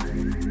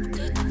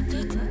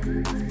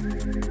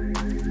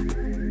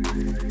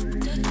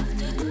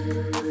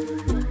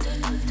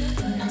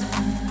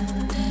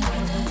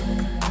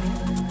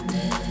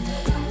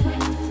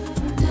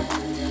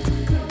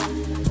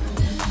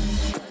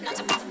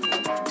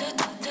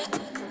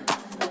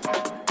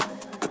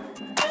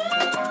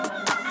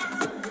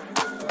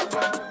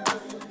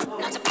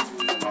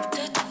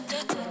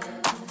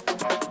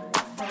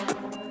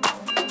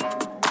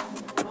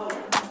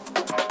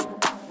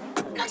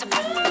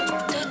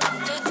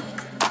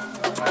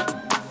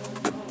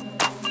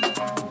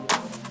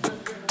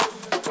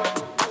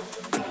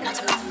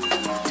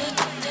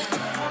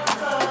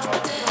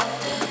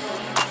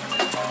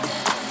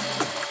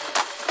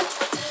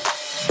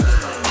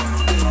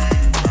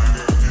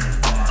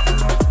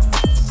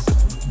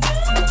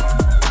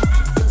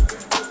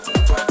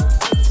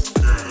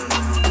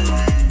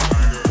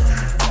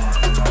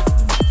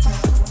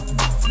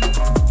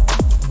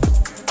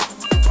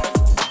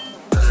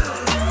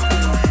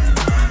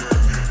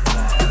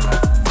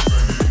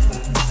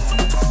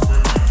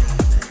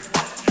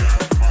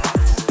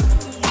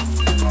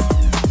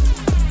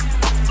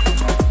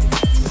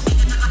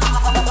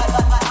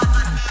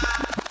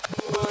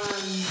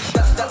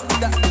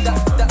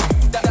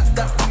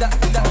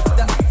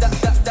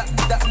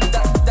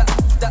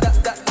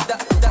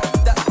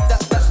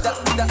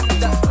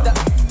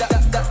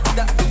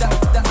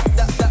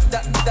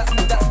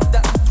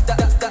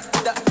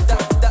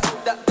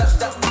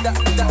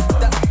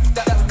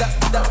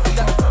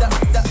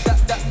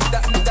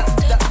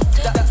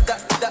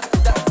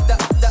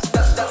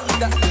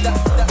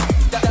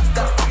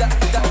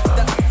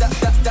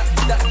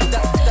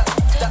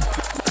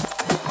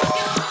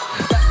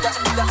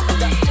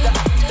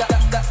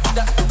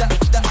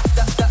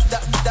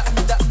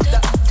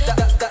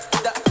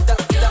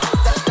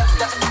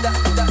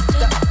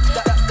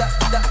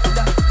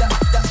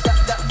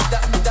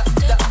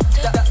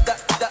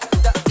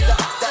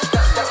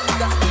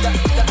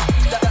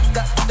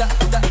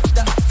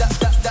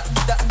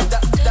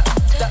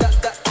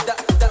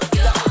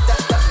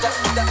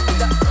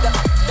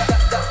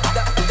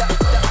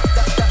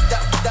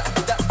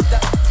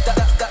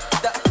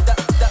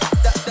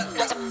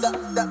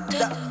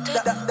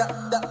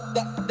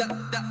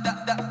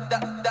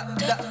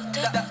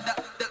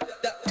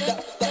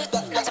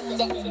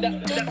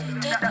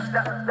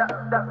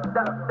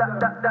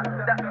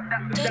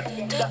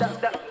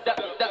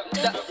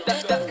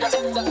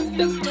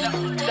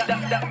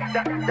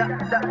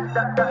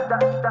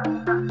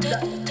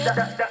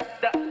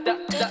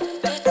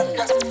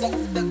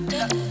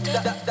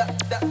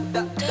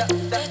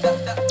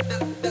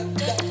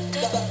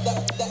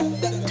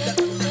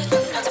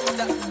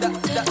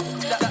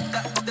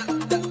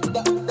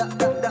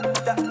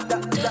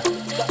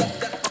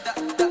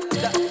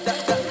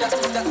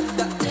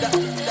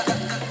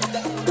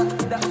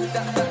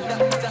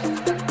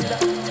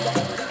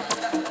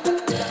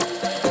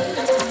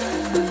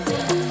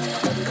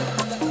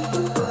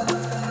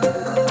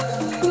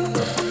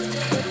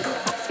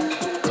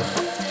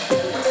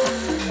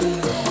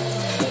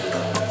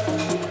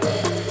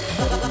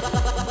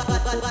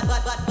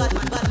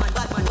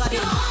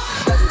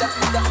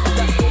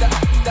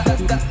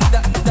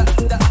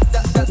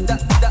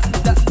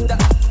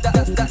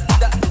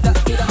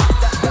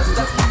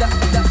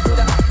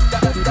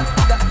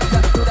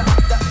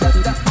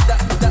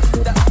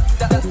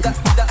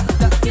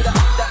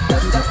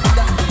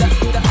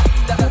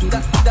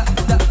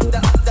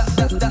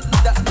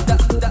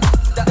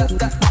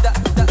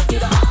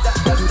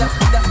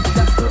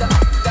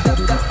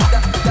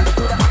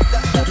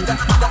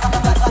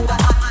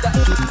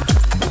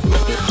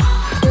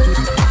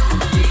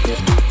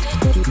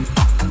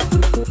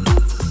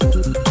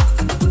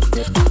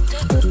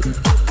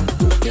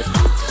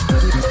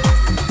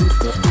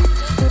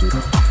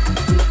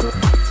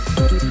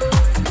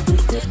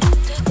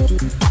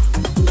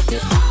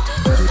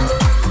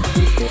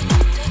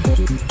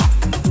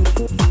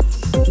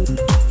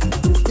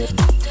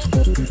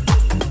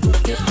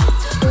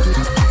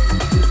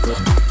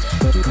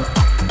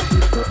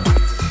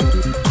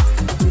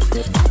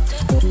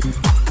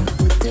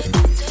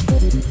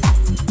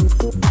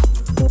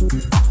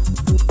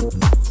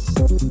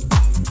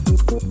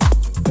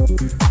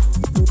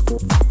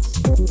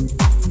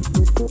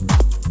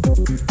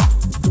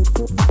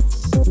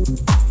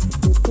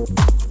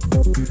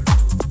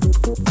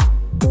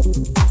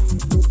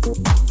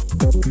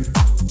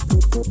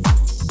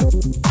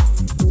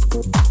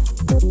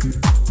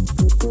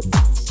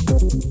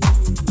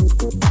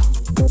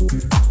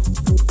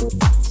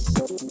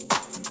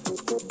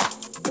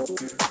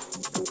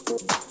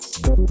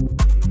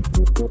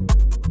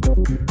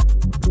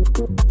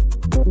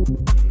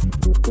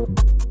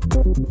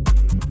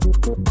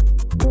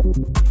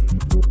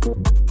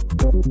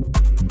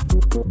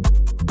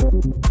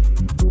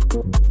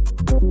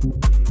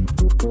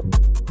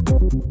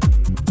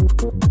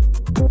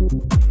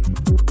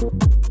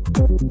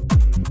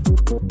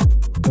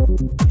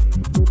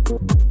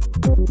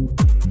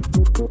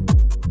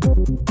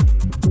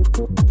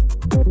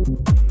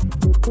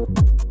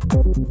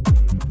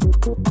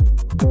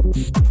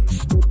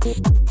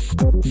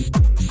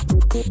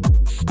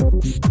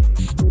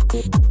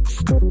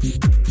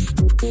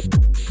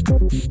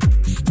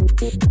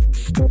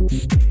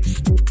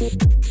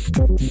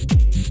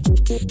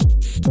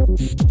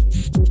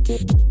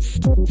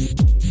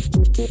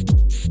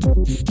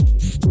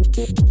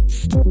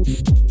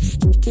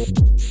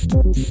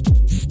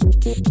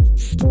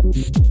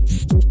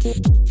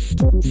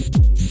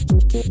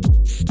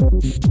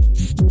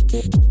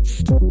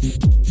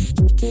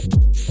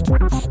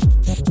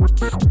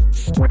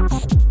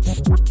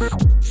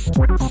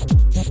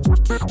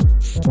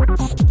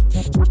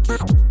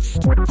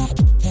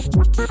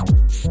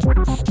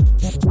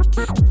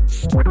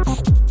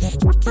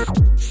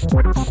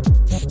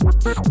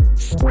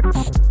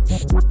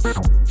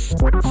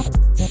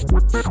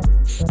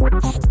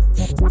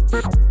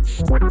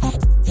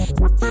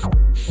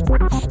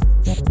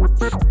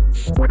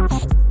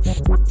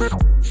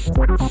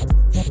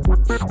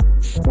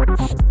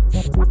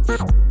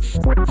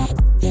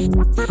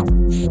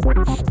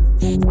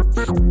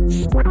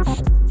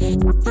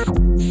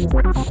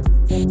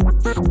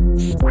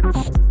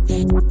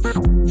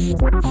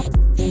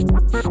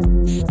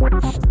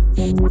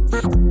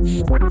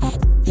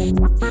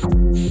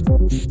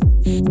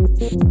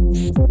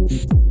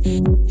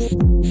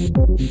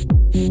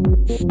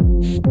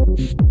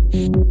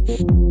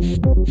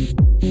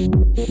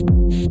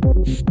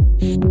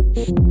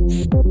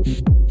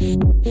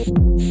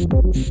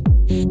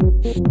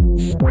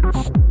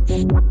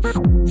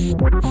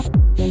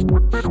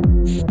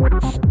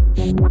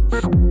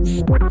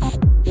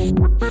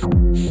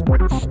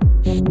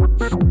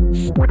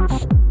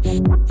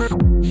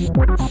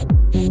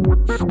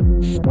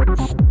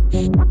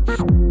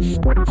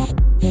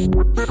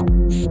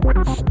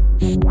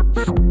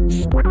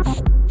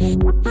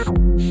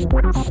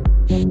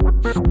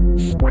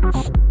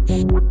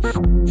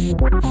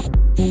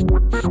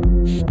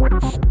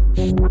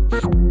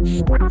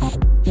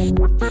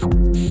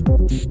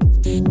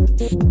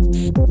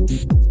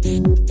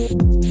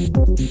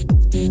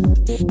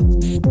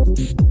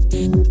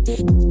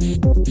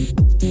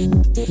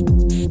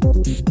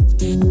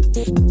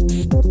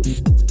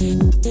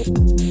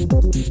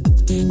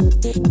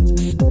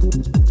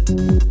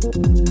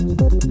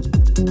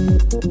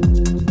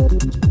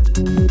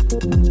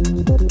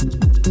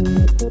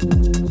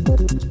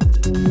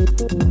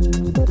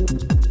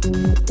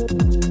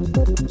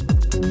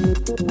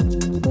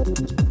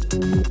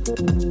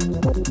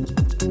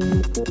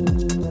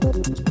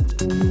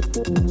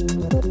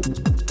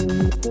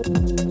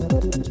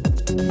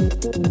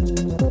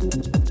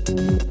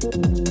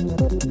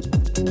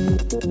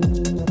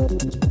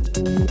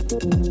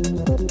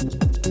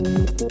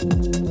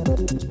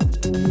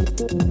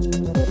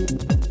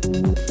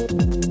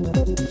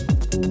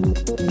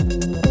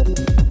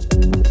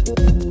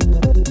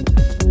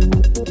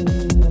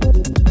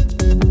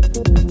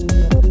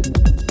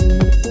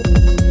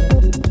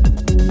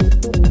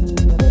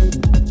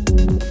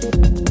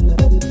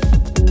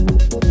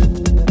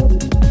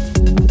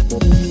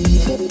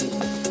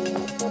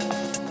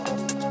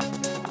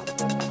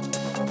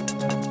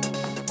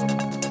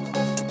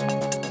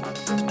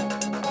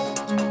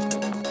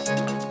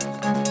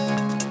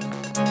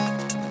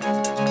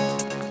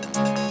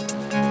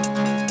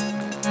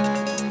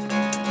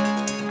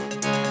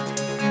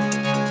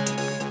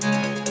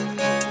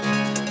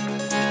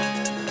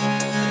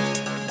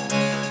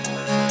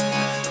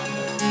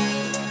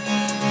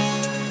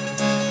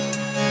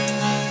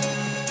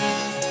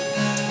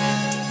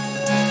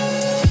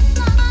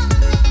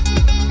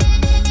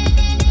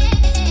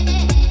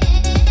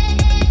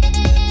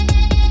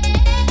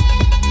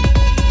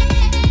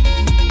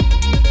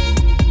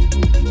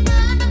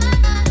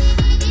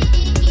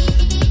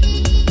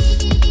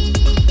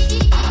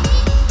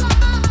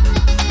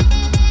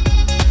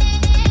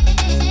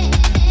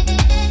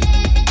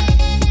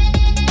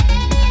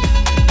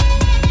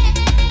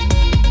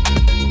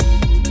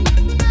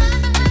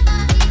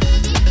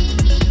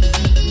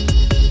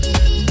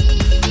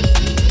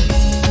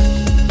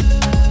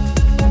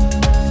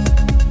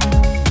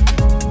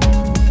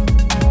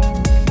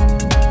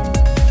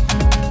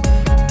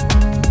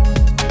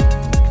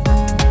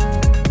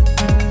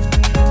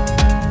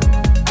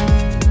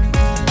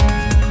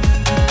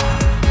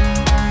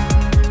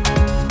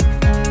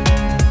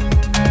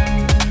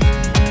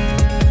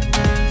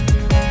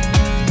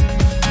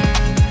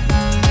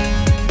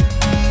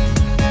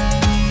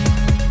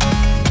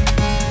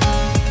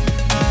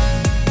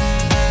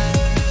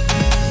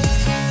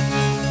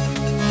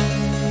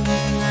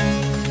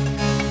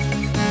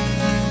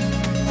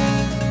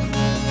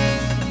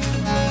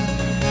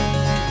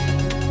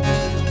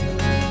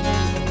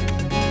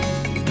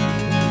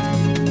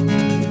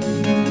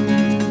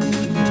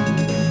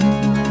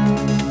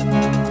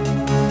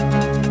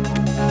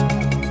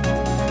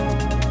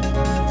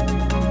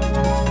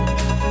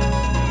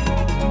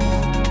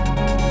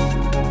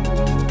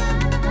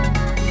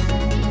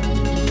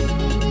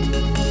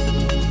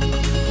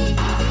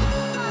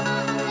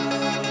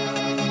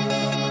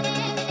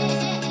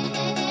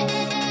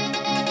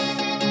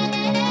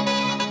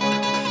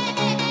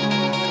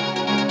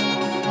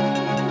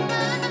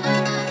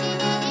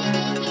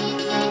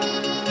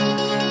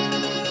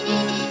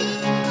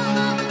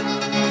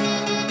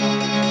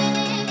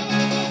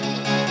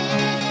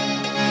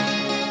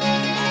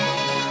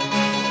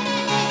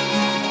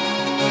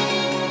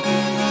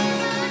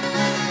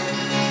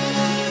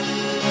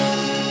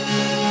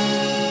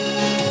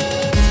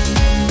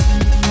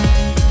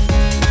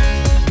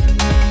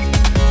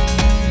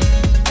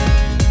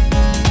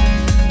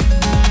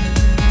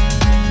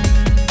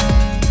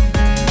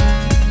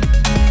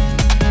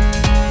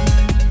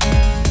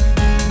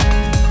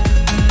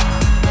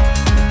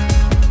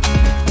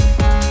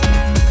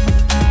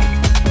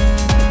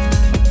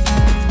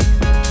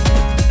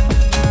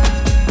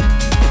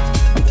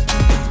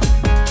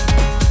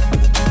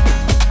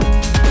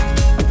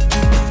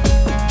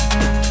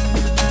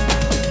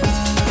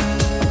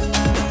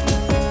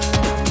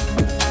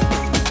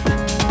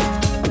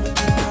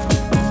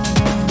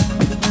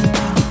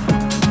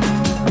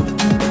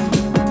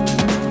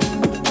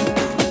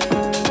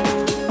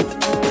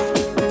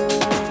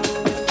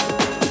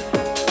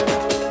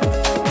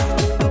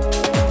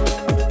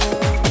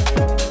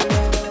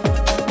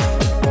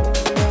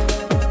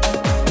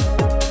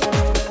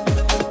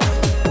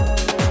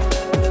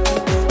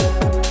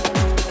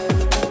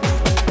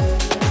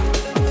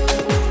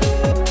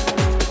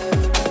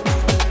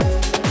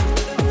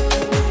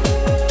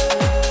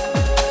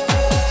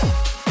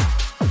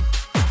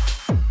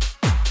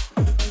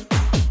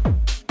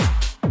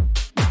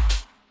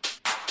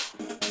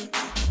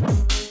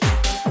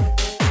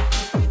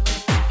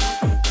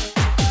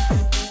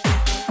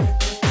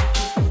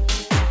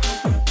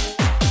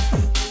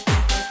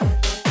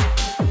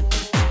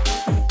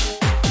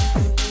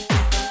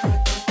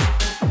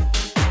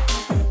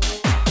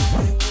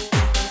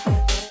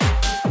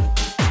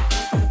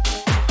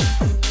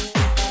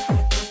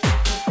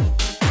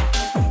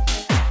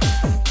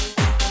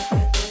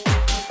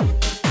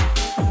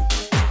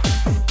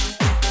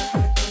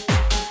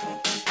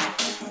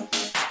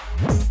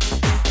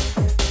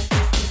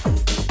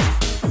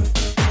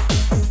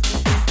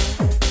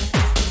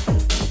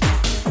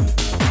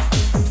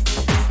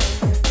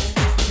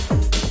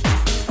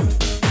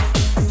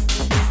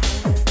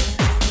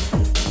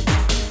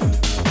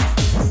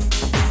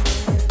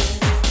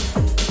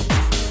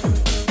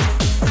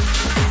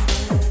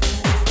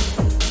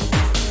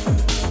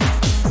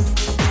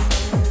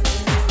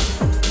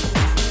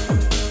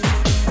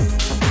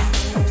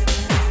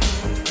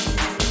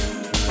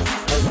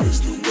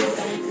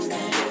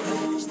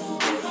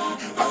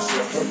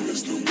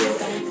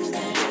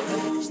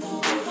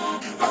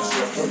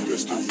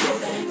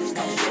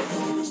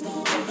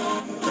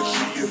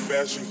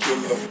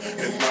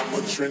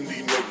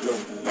 trendy nigga.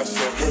 I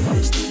said her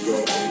pistol go.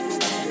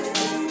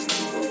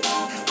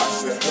 I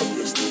said her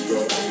pistol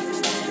go.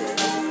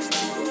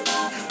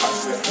 I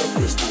said her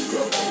pistol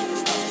go.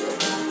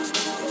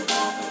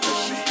 Cause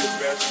she a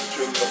fashion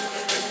killer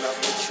and I'm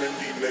a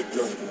trendy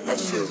nigga. I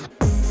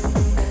said.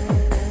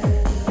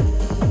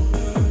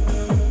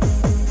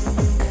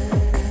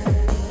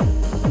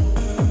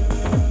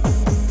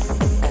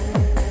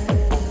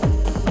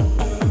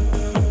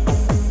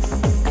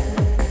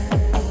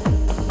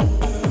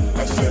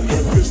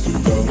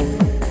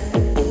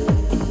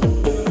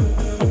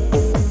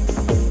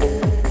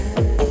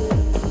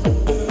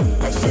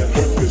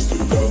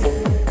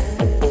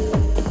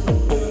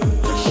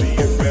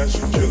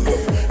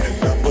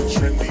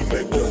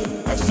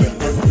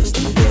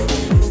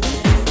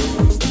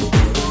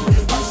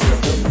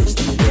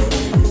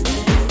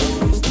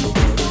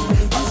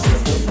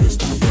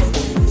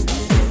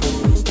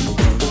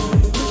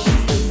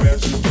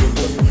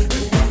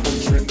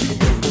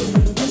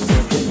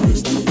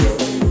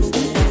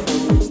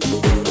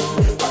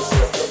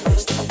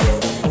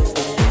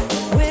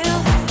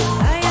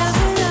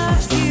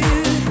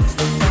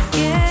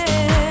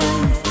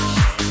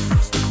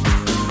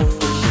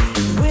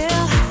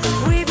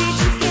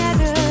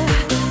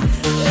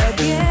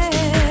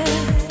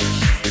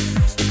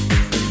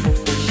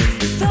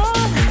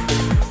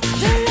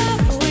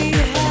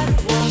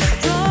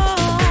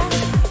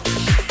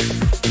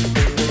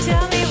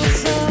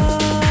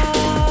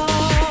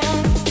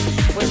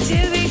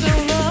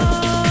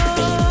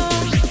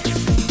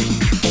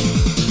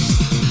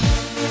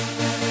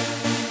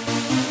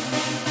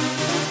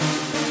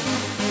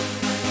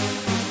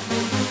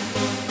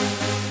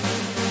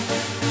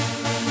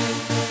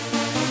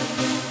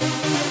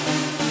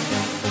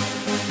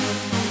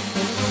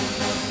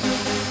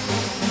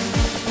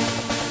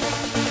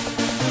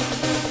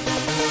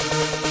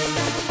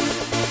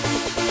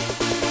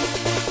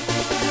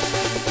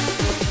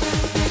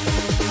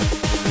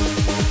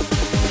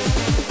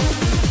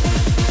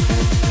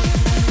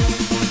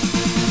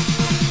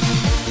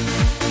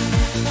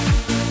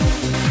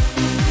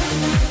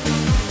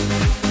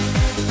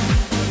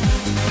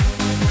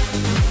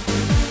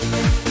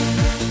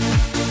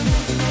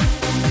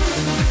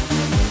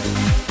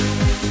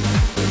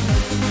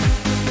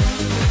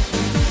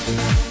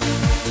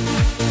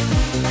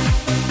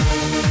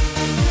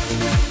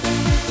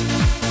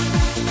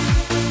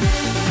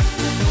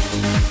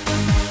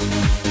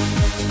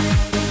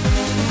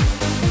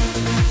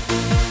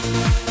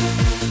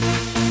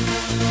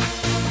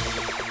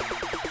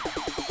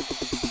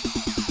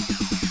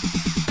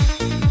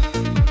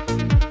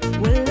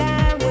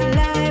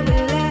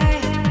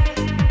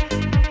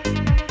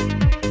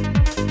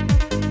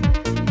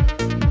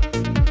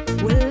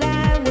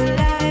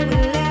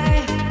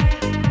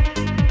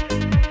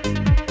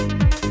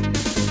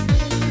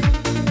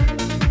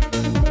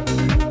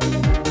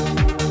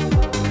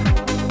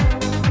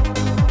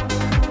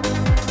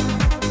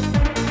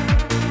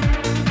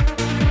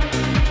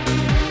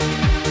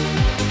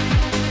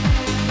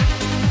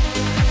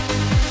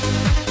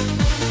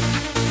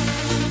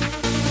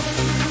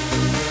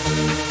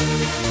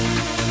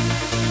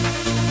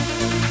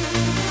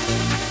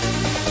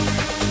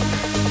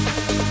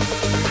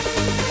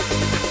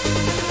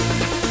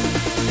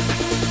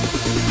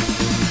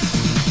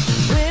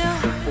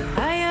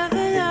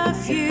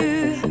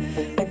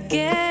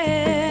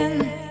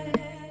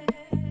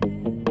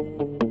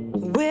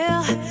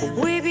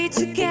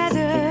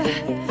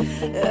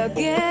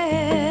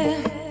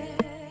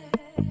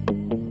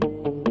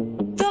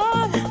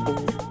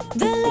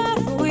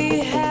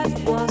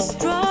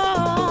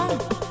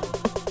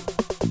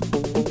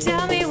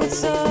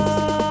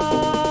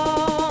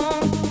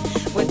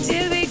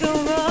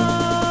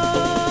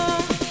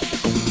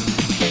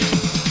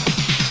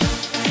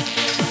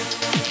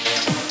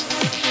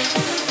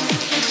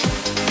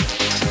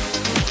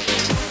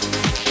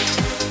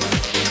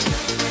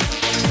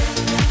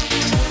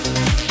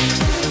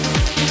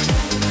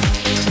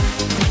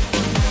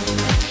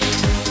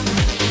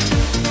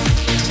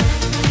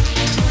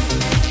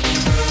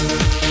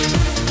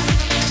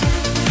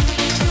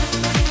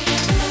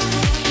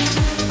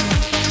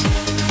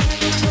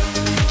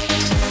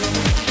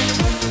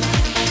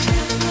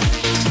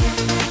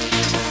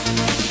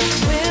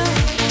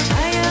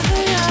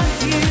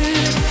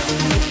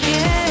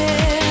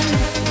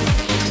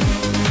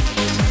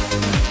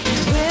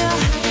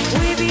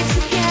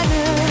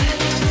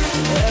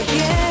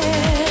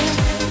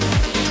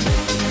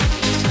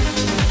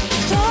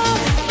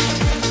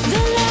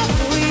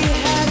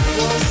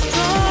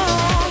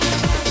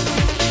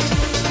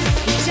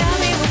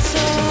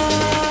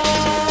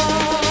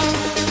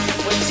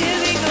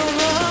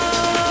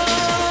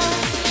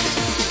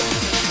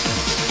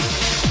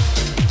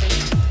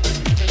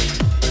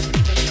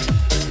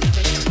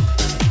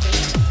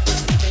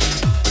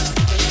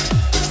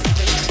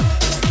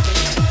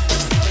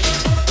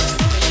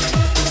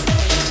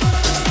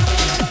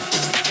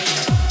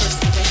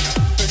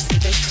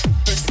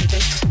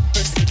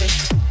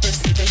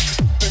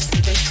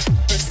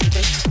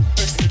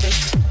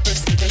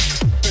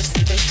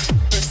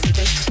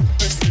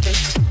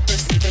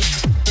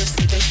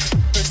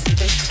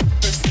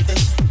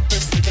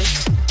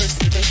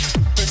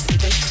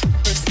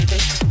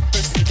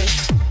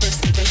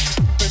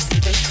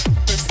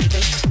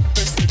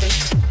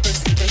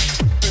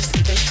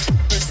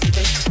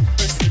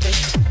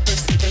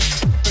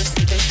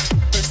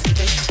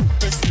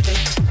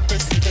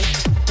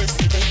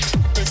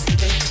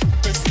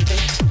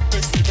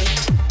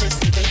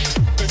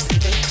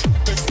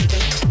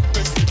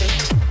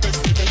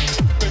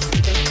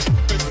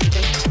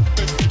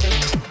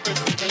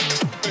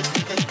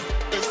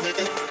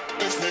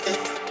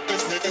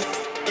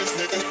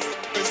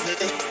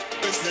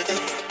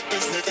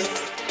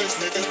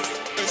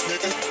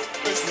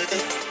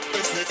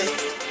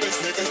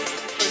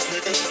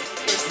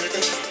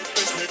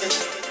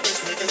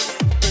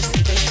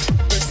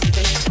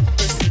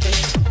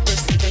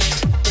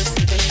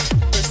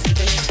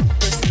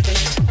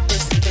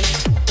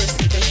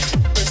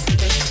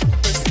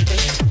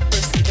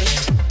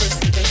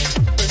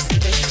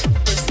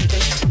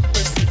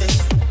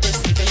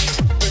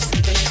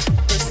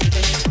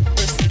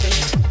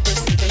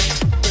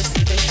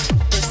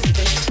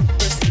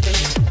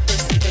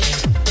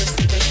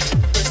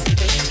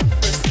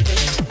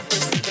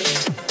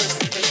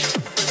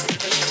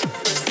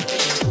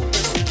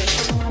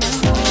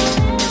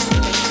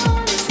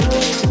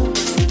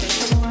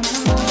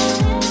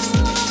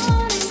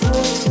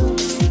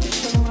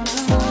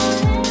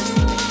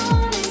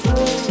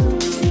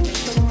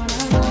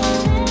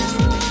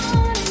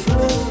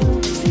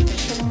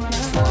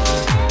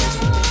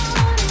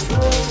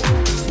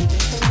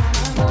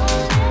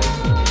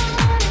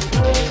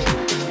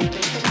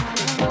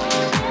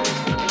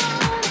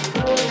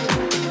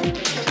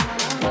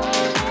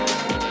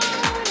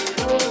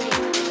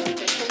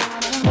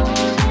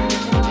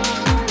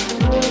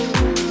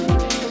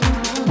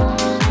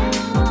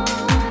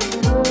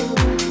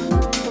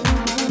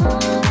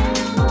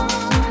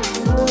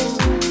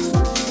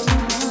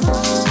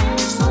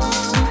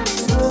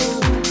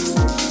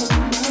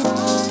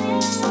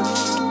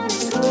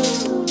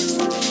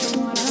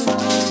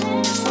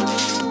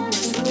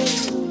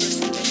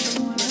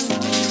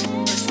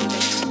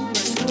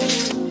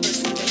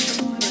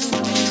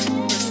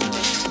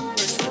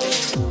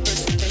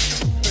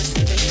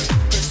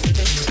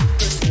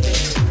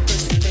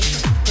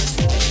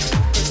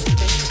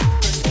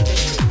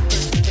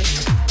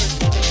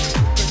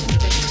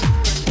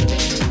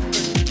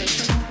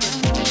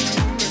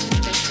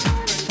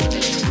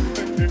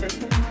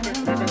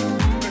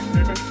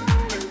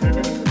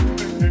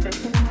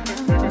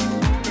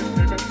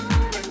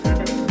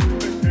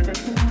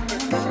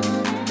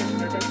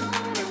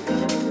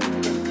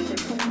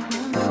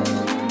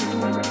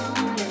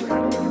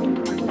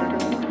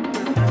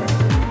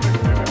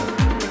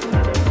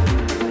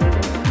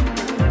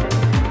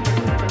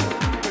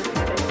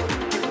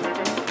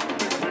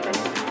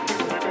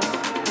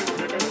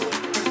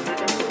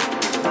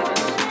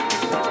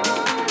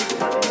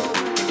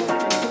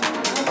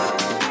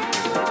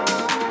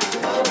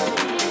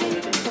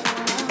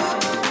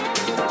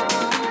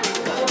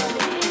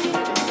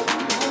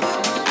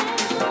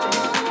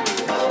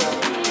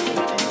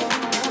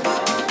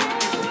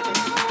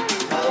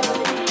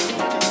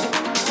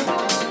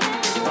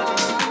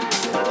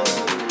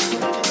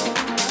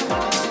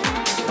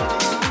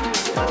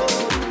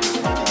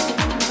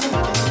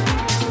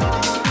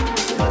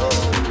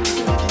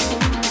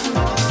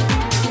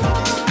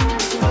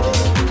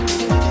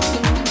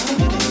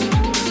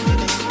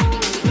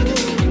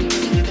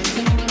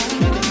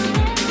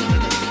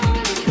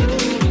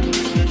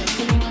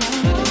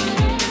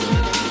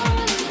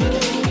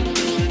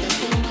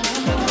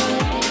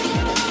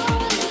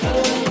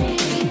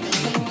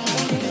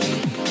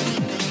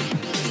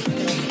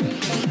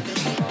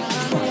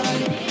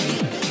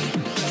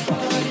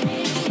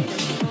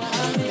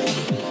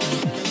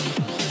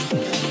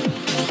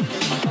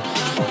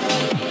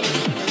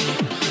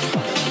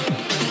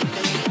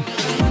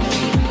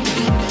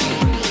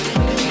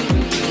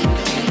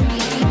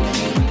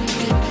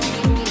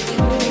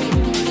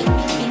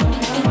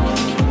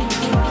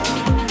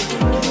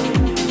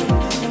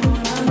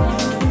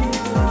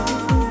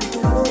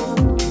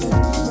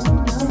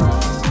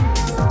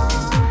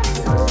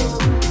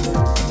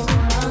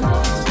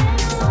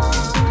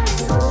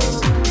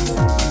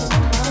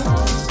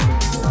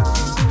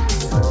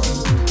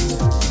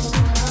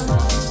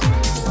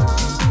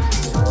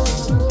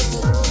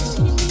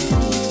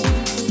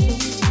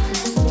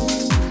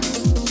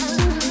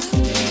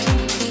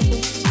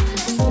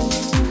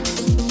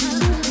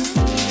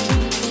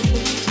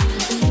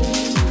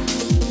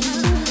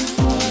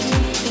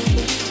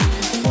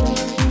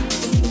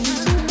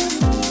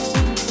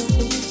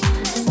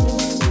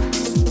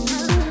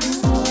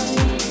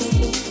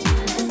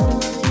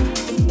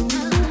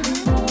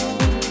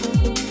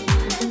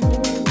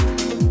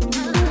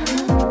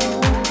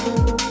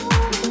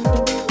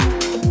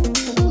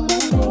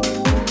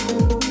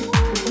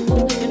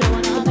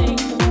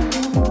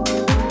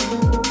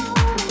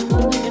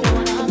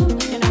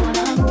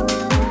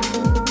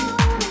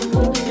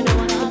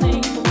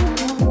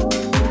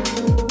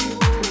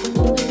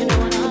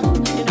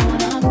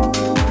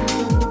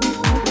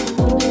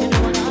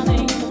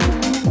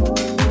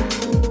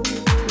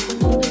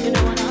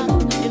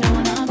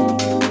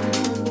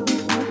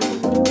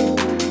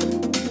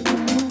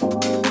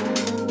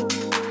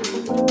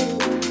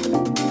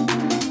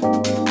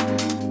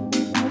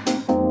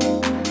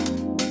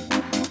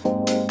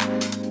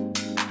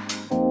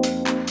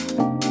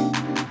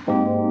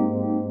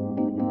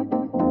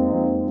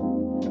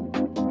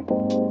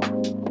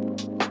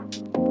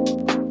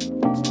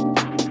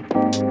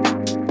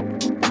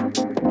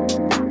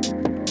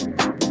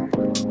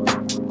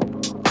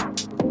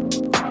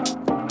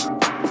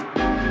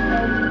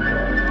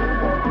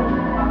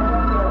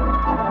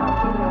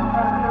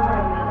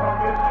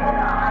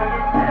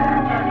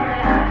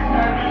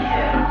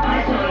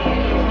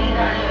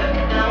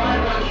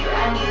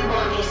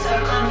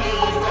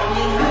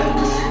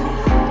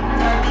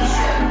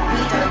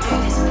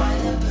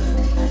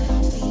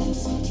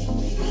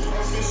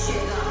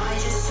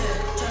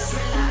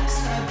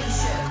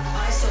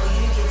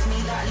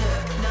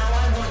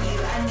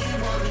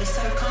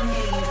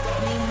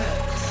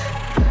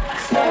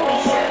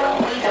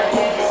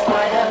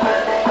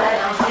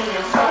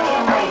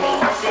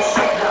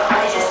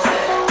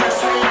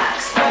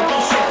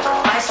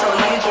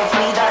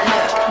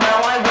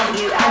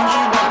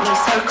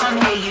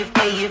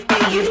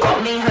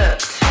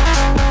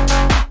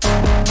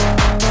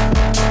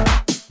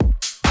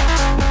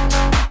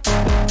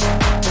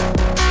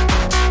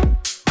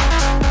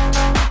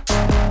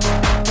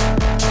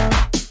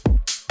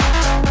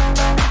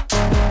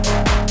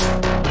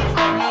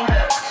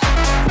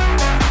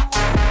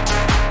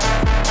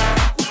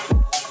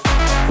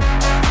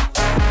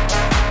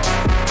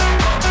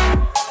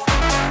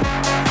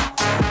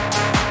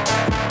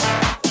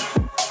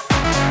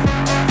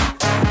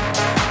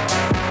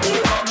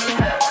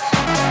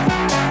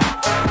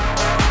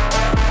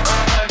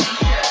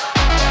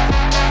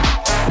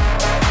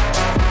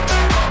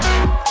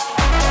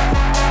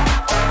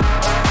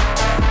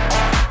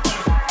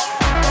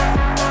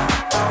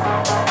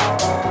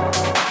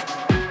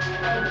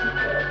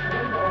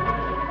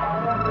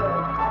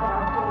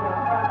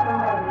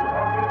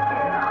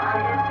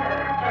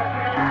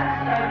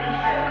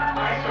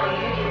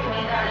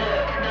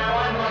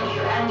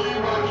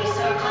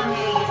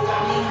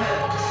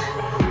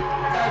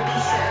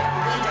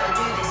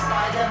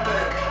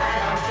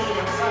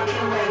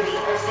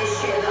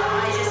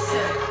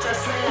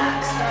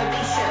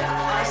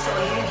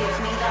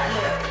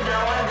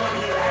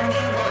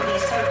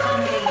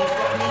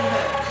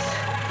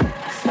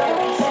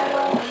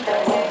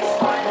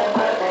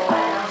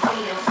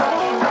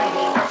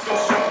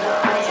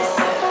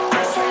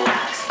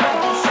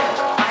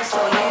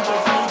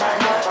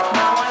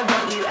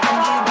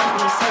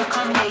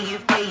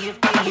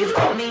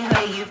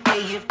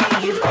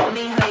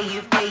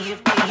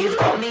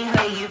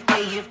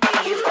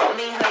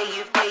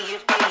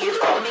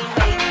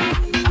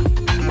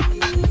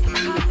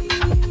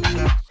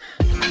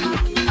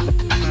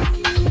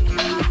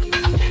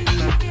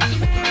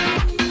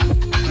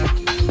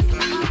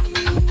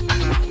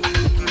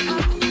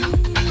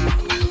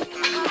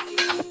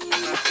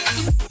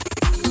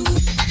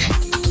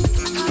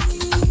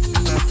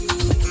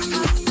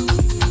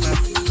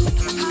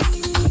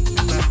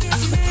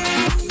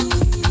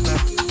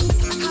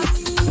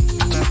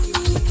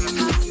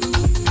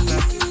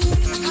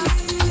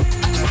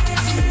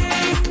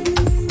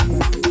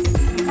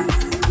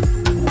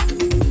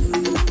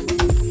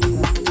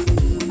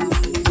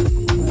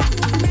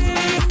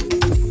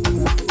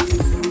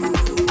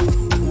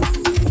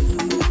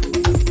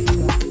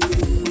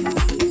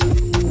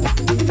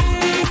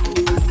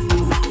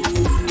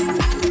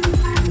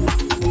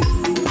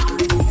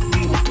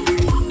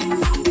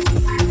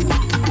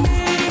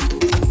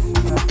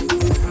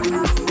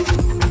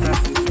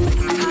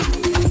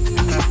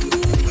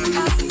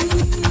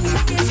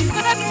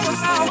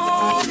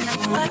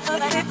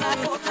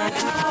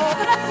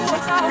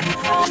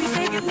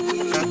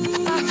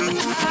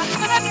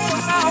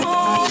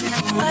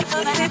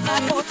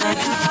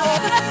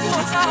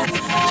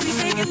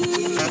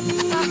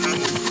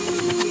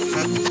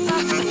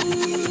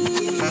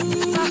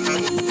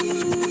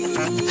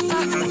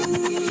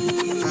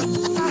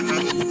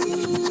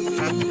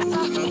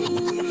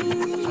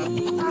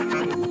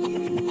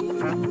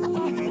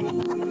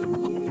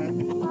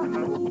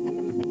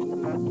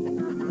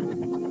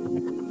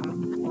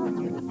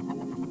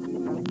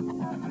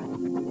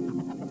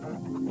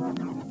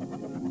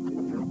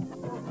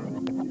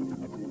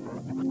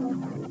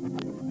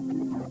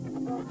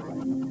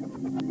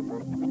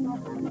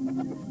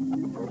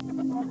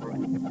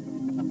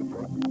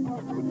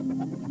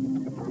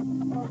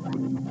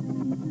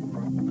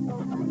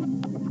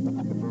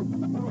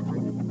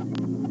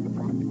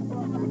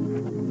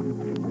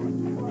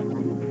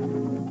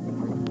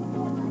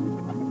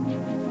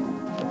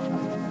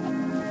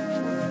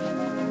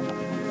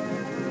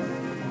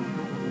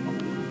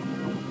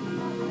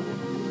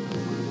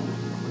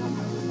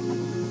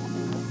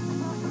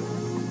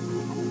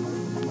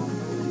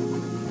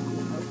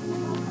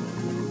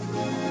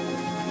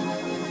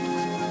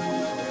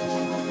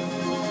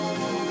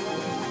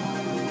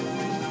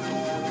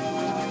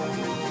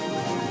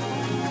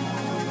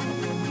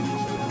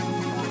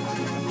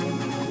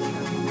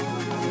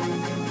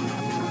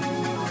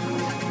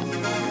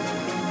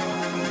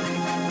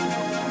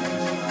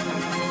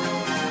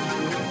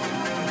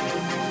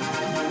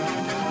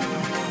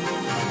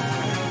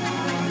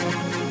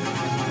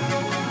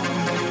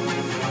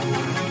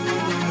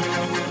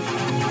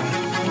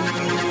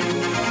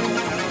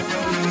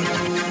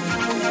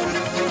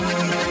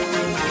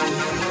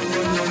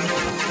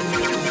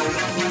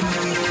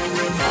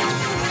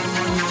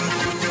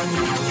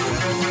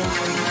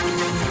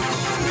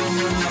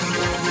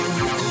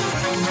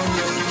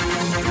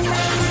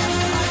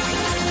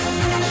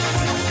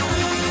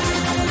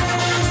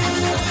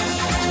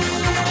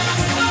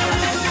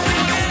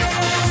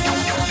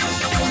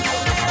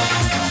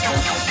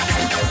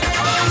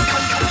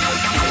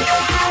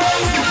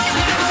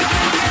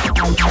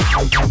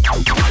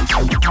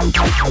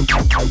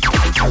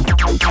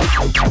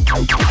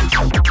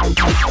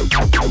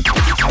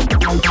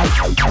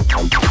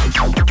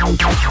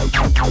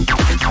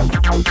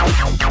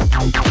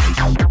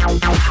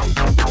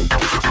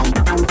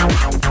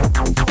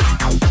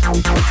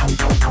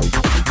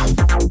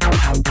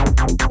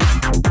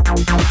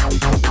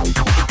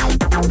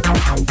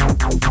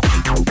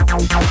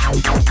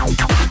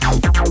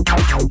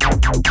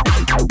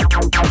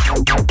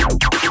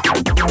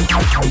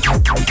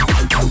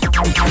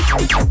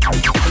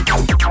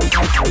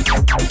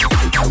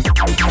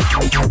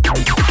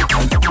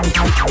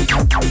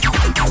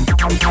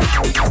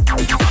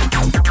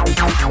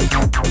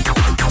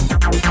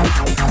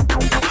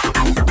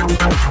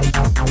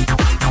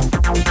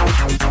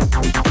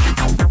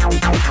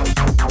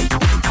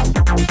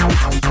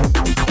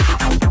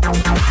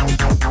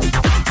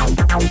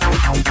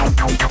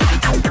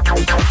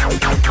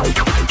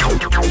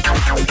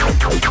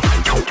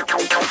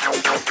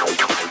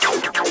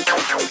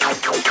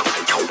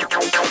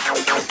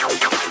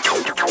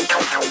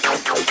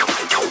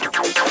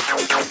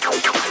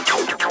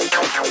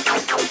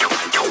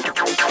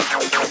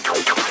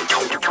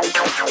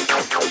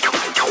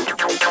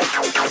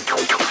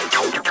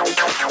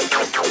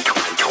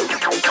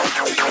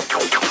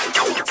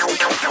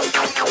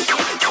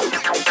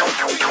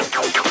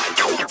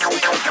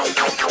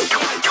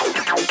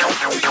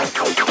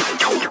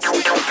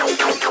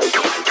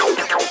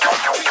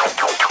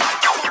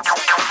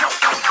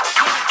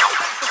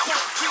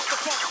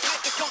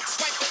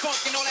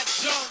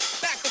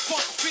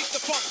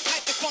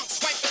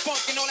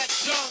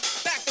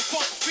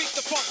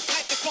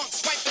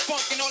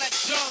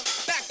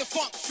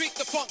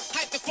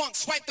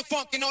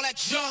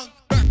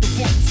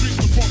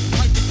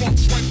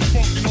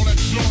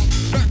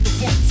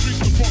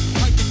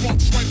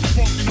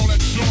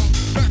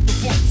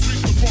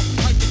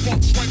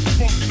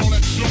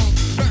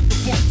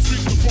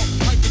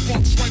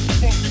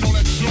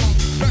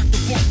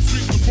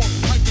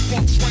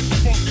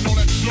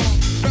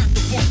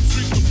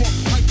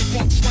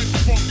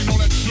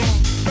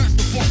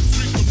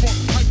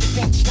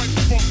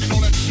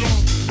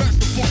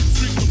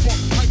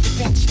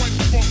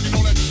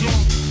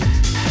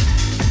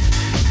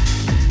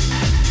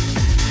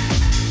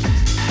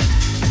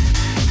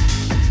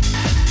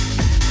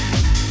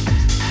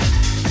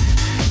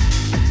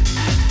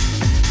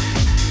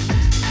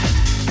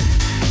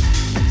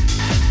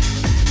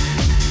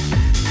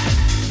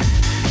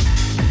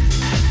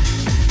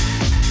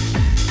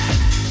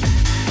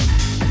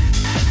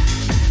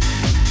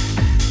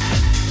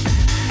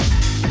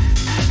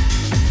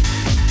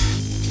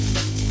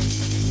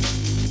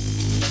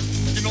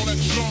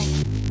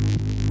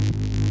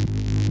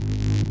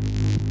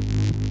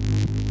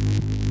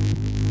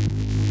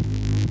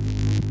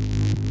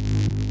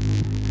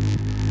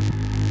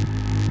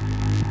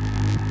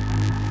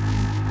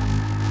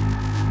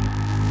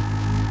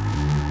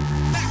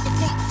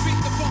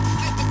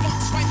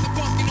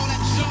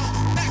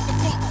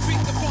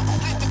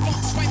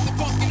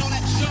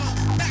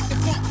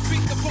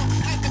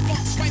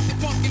 Swipe the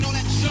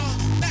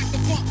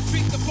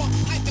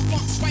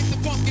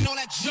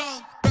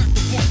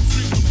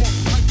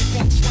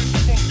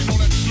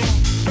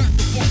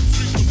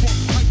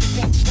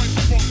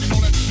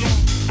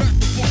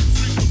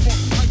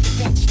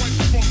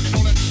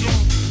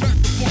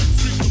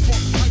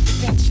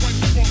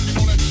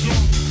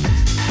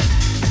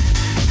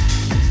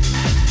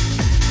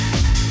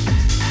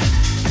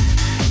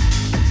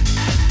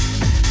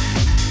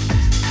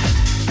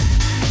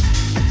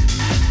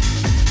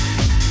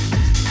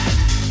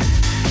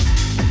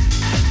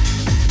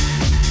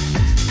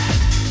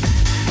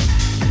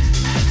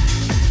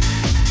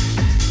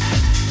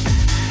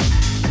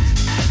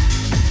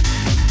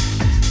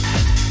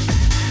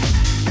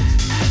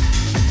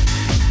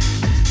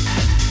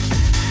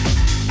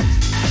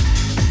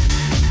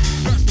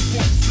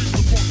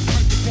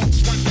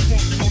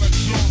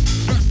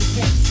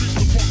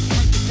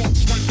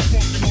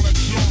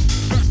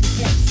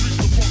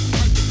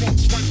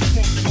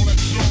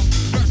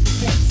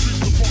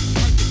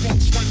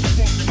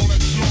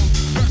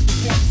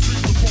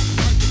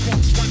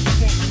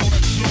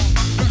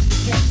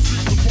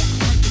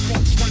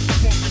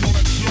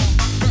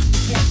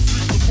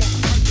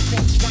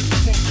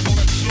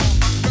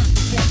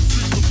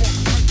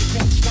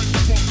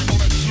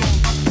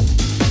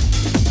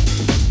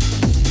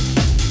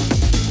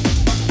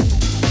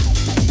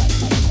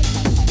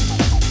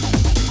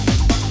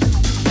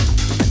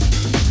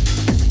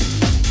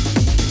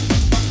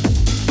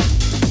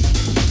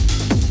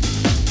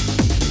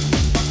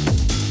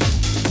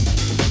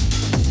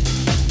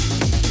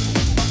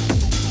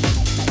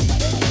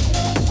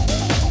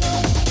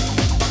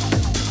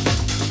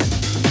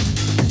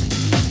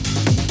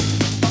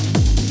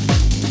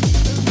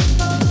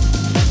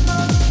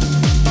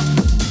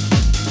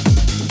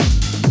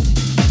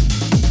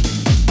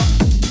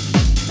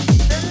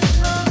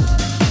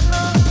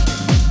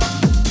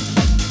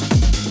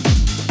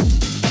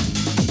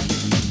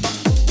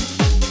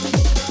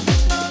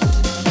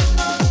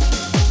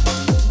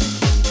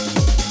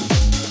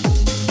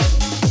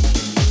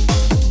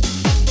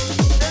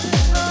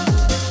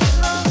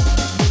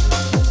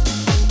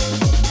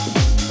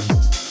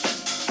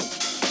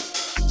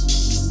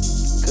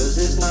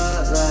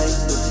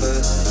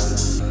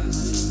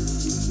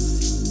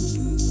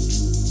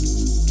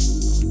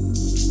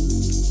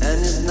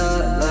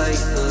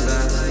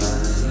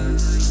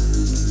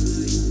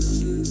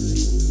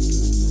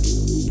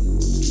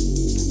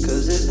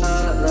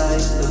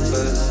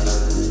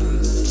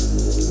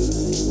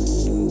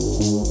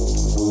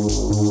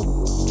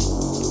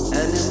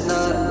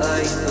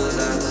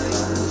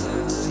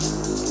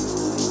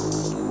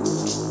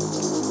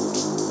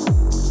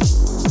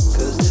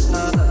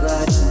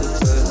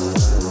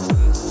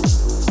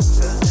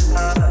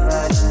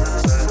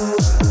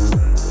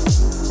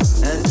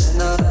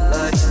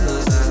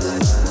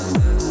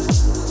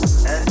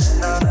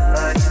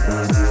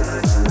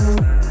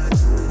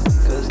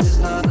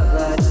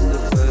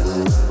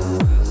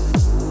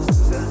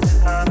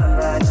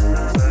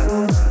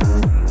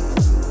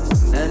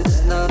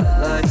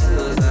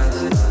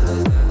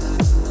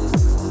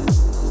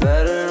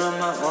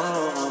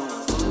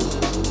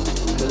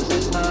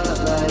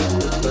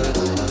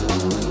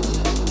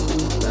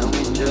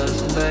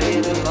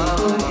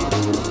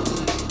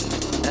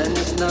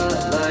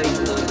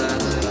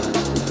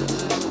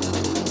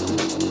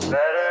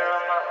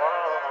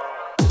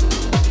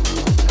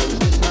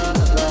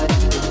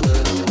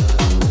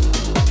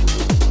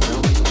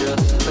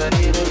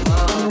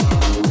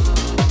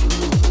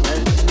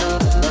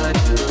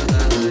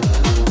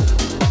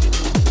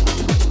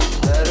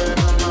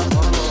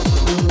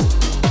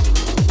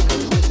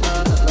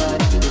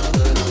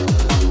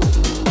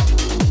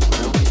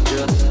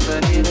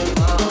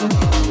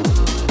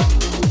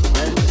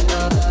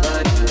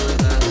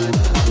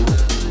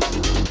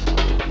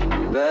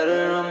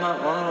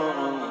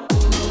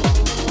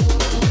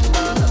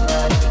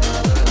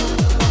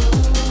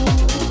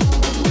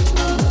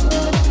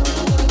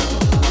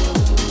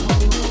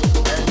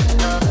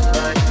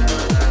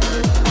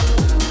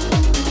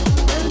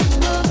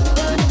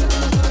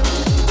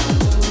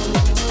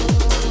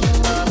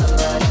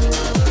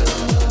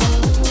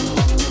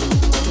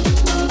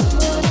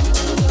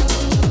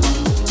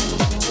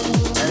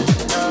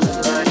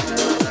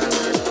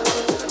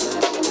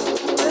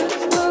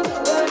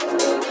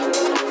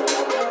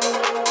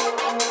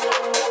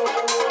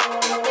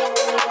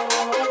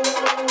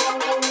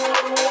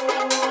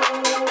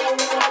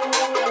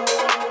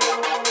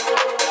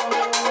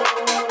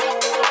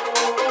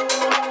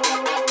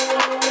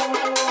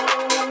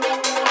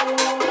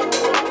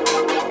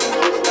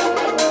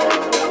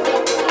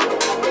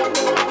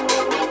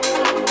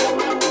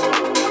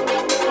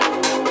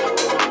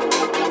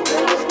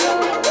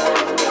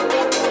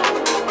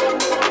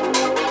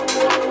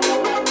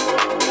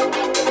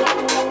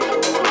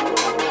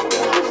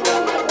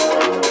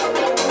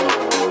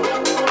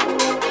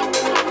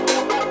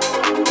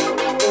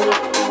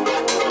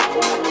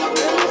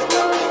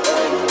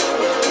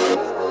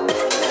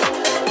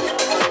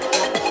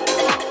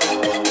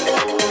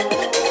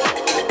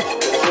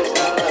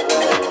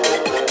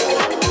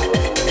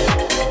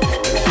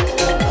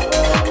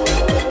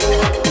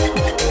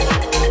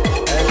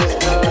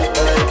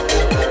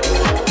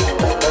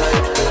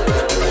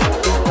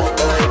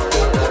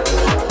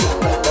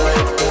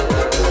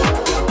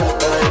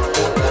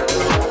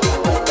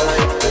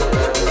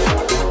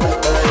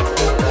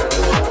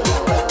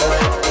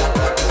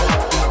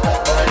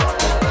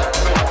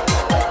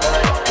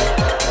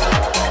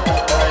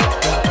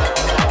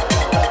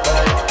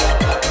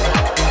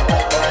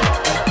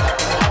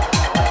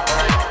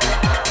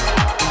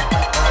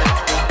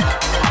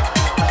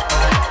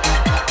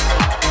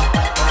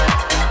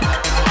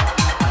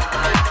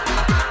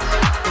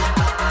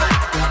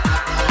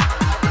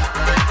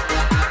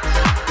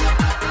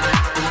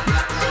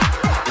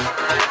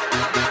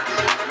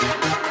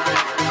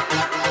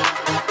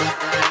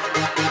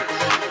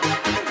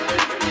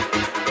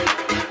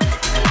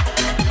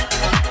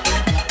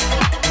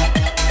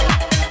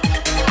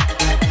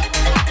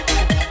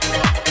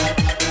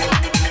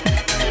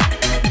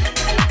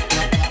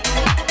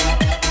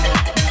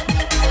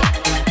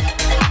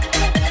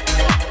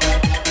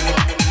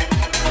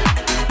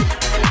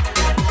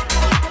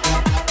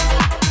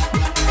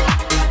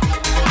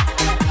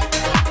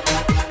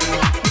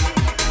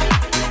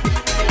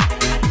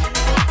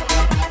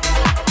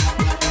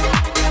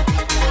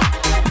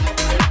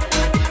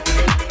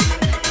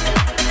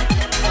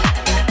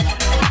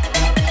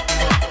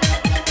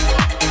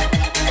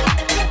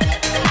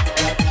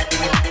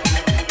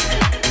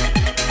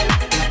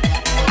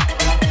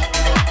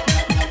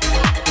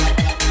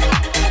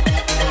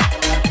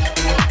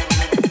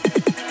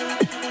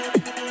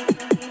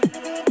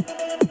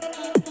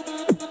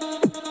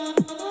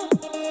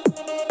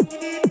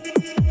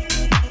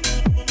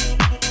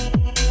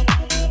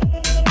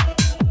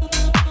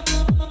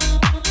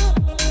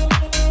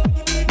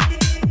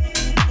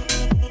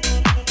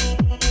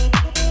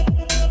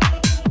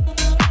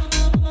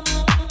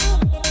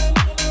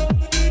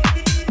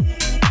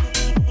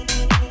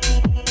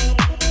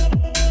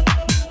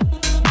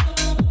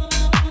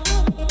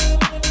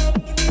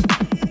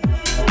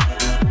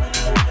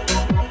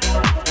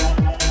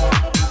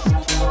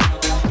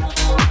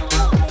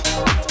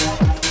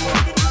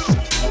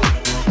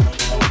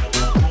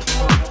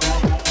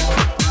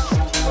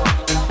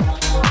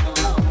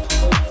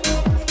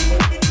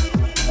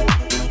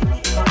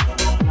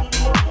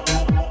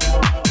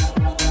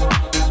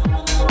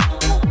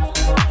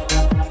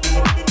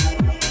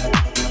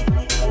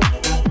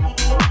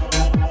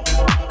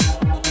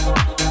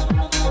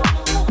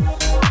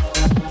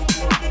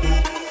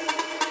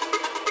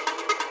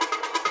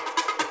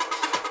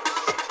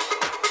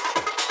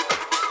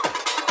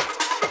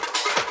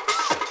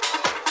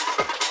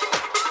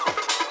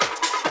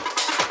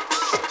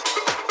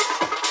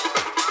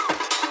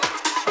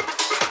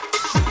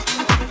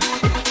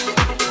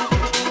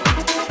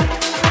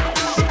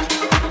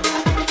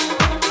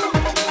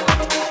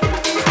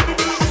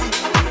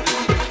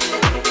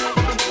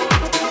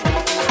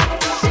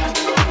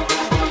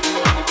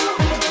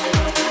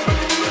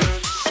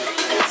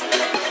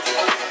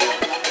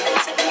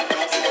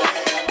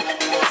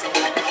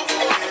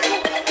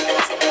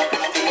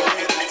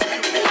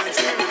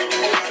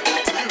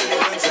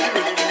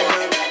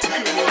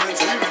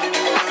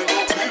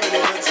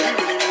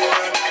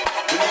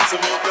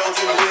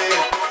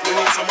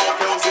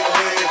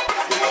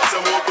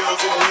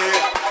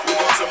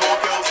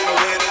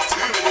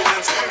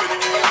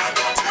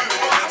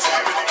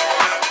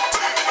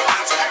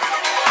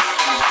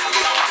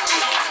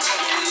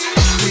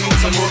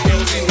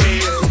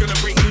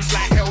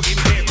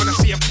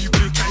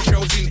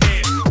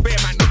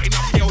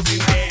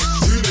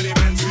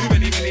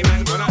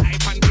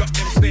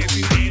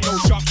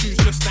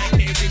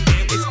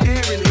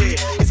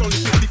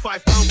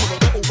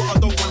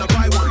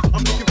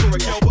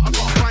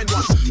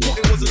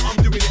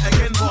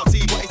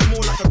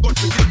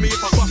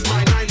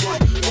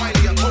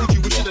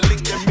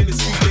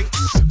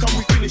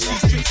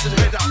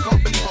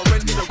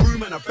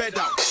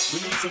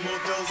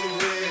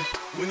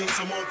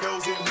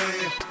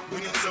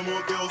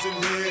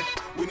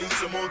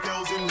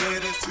girls in here.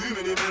 There's too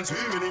many men, too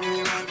many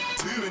me man.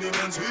 Too many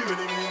men, too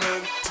many me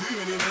man. Too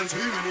many men, too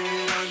many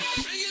me man.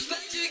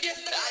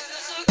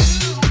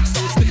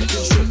 Some sticker to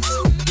shorts,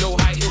 no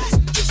high heels,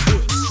 just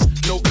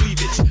woods, no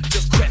cleavage,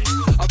 just crep.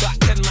 About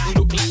 10 man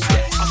look like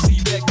steps. I see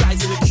bare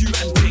guys in the queue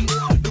and ting.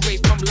 The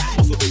rave come like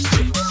muscle based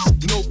chick.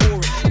 No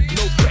boring,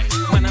 no prep.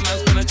 Man, a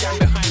man's gonna jam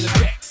behind the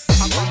decks.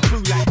 I come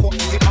through like, what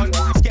is it on?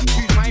 Skep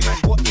who's my man,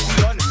 what is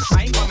he on?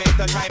 I ain't coming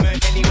to try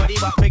murder anybody,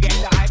 but forget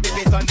the hype. If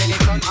it's on, then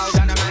it's on. I'll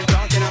down a man's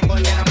dance, then I'm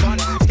gone, then I'm gone.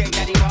 Skate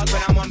daddy bars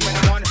when I'm on, when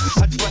I'm on.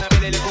 I just wanna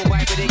build a little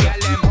vibe with the gal,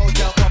 them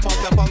hotel, pop off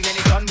the bong, then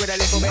it's on. With a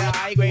little bit of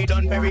high grade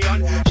on, very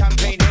on.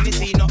 Champagne,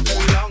 Hennessy, not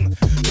very long.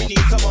 We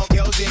need some more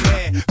girls in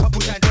here.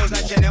 Couple Chantos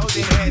and Chanel's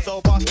in here.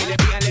 So pass me the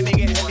beat and let me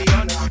get heavy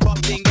on. Pop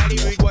thing, galley,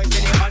 rude boys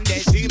in it on.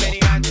 There's too many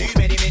man, too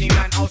many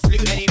man. I'll slew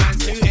any man,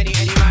 slew any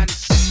man.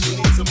 We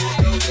need some more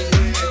girls in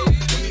here.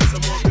 We need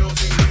some more girls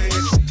in here.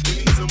 We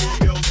need some more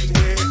girls in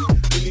here.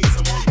 We need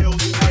some more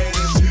girls in here.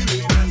 There's too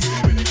many men, too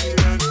many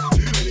men.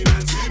 Too many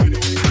men, too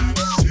many men.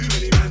 Too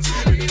many men,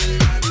 too many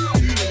men.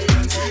 Too many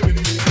men, too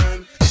many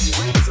men.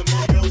 We need some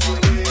more girls in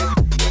here.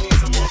 We need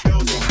some more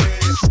girls in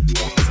here. We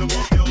need some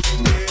more girls in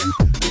here.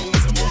 We need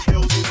some more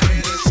girls in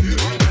here. There's too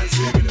many men,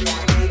 too many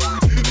men.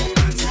 Too many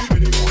men, too many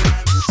men.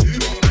 Too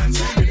many men,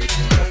 too many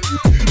men.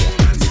 Too many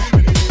men, too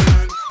many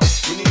men.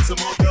 We need some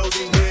more girls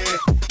in here.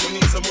 We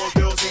need some more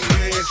girls in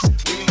here.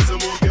 We need some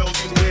more girls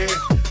in here.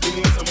 We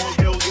need some more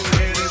girls in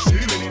here. There's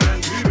too many men,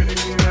 too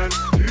many men.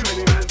 Too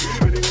many men, too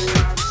many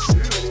men.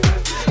 Too many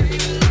men, too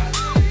many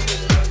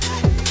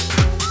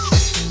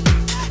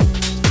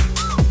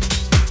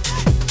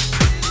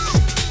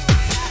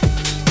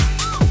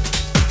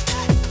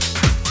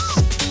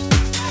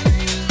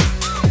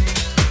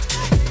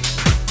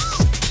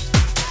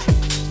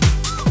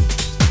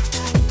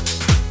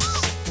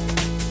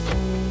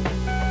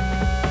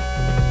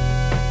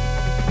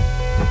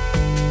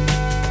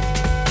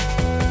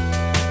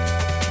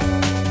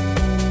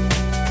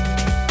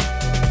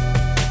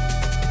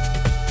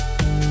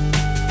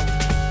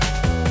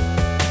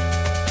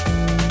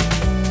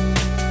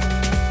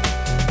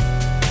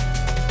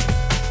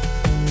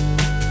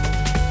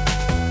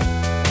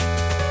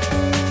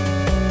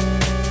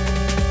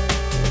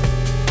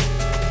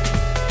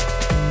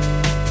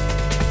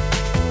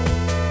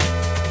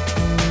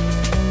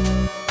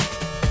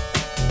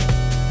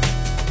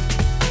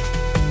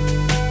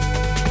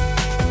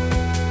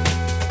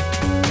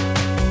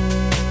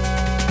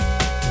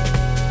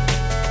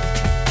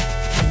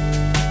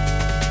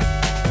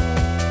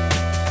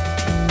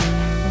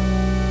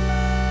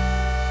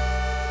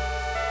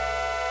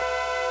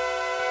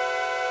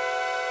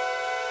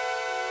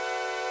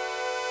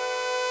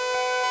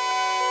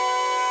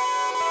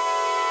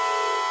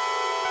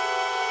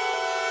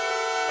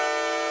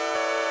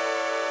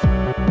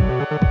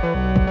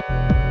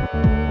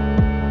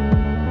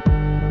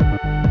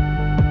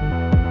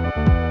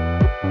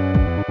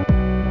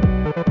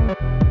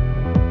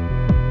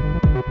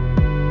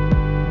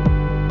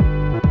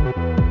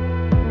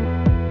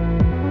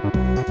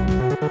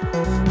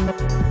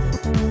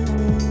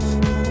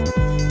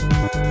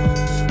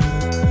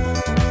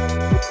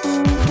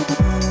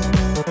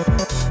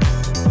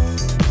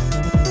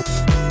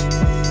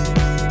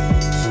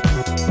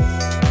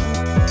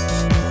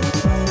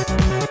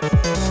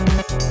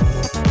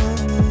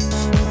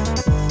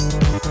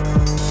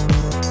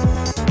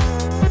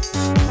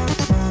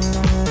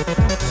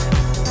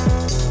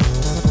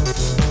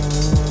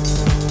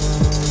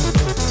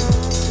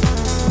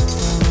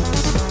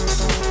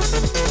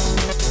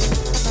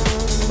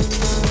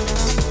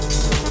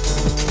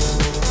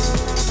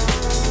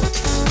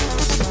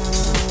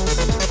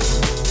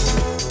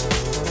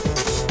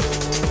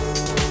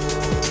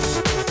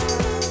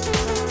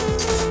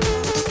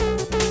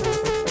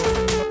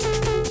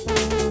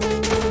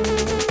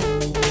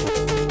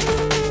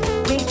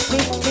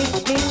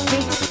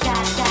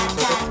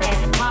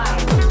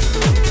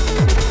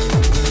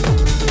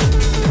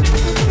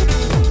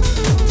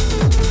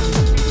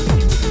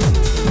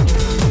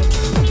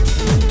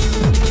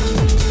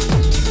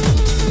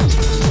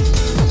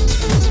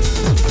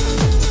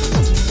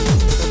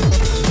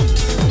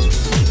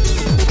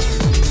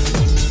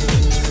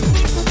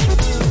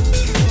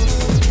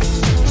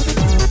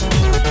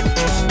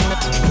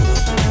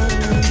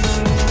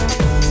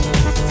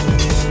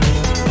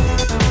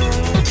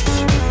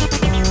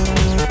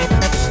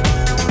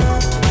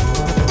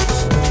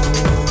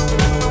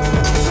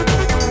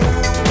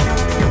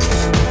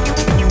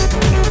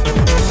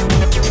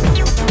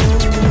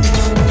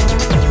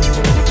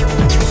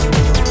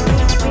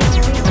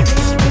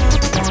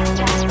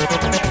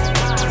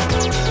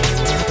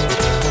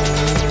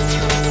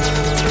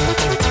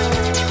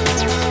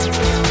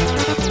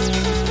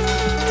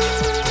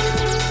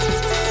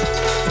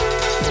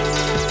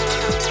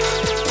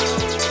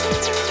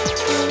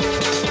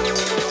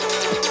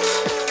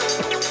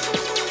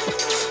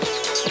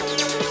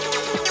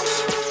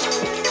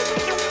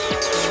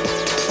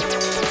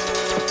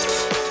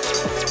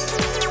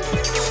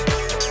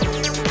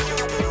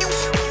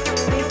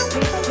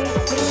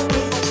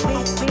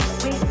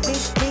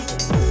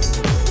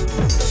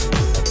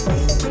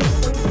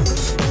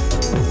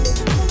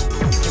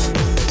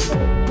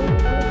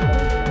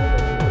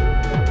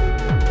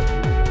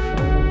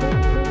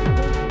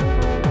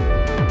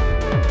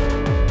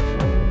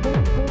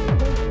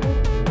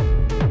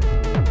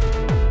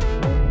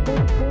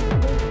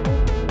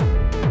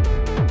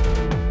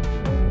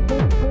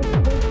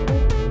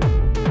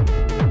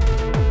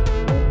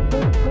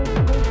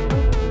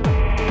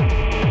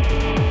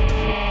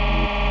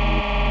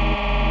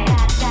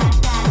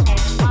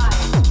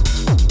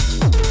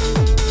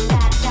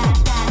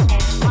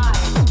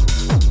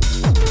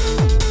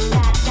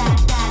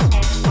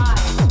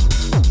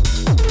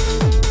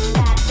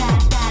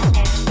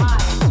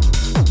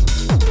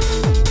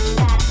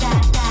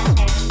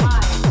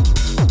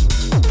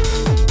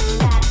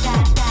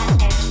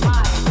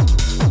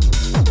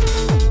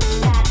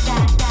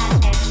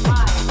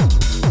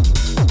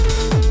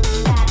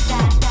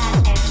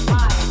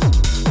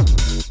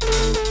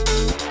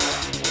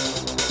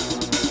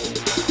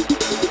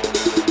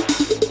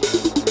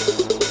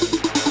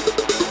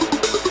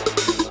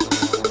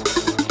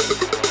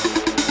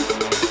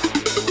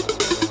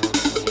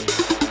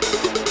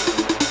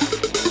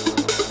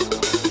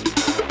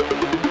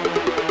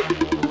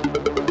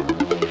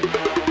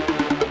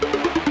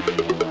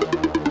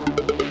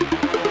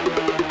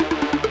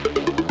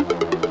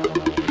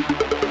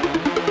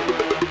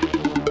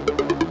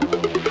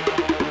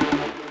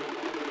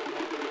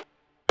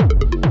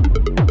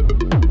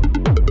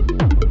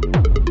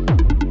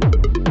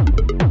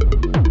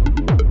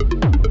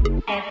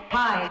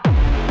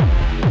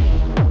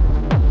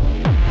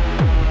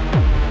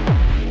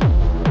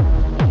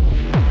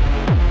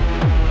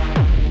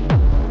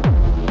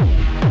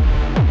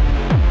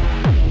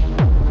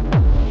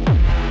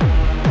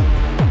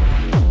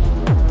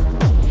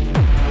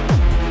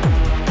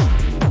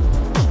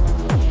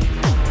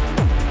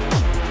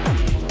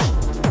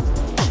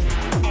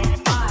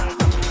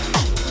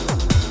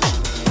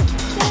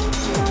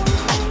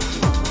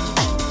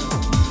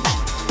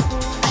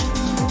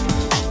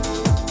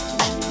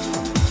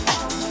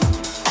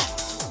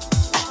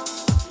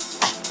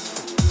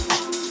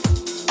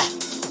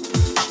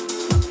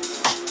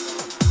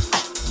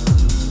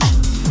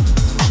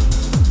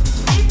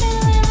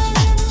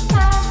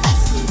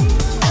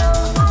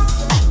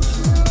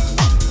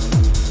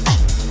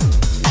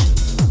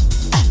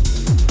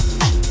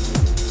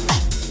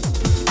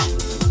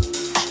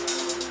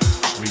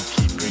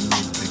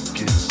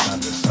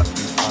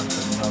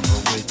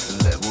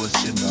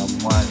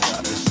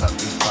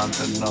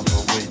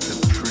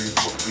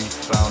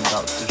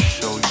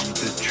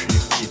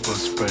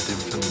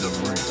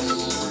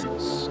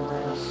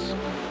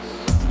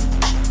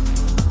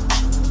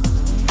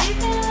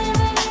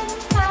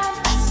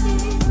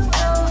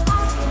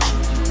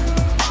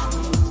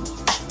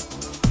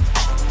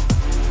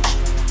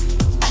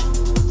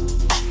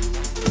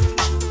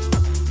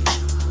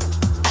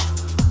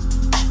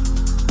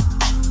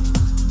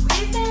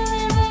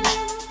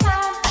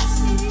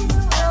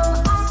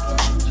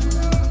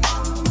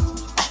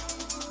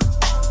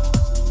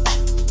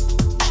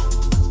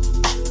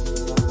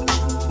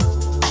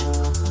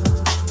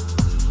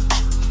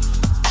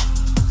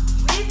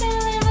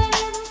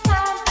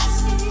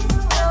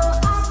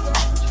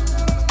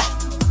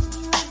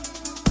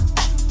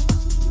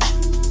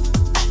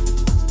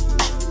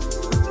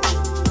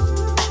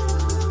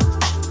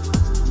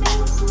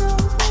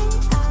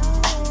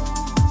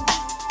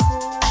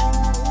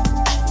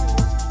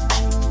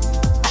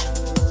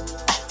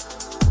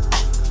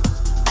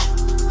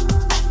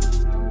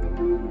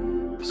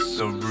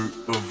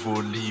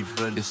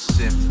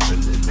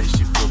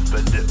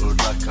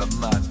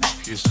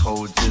is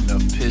holding a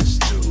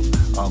pistol.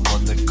 I'm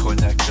on the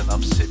cognac and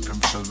I'm sipping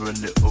for a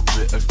little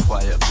bit of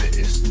quiet, but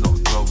it's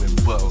not going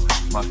well.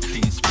 My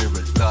clean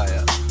spirit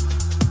diet.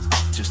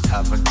 Just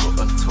haven't got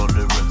a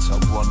tolerance. I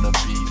wanna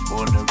be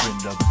honoring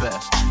the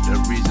best.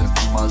 The reason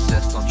for my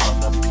zest, I'm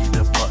trying to be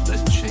the but the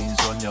chains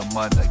on your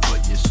mind that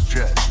got you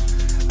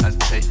stressed, and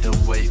take the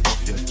weight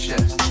off your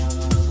chest.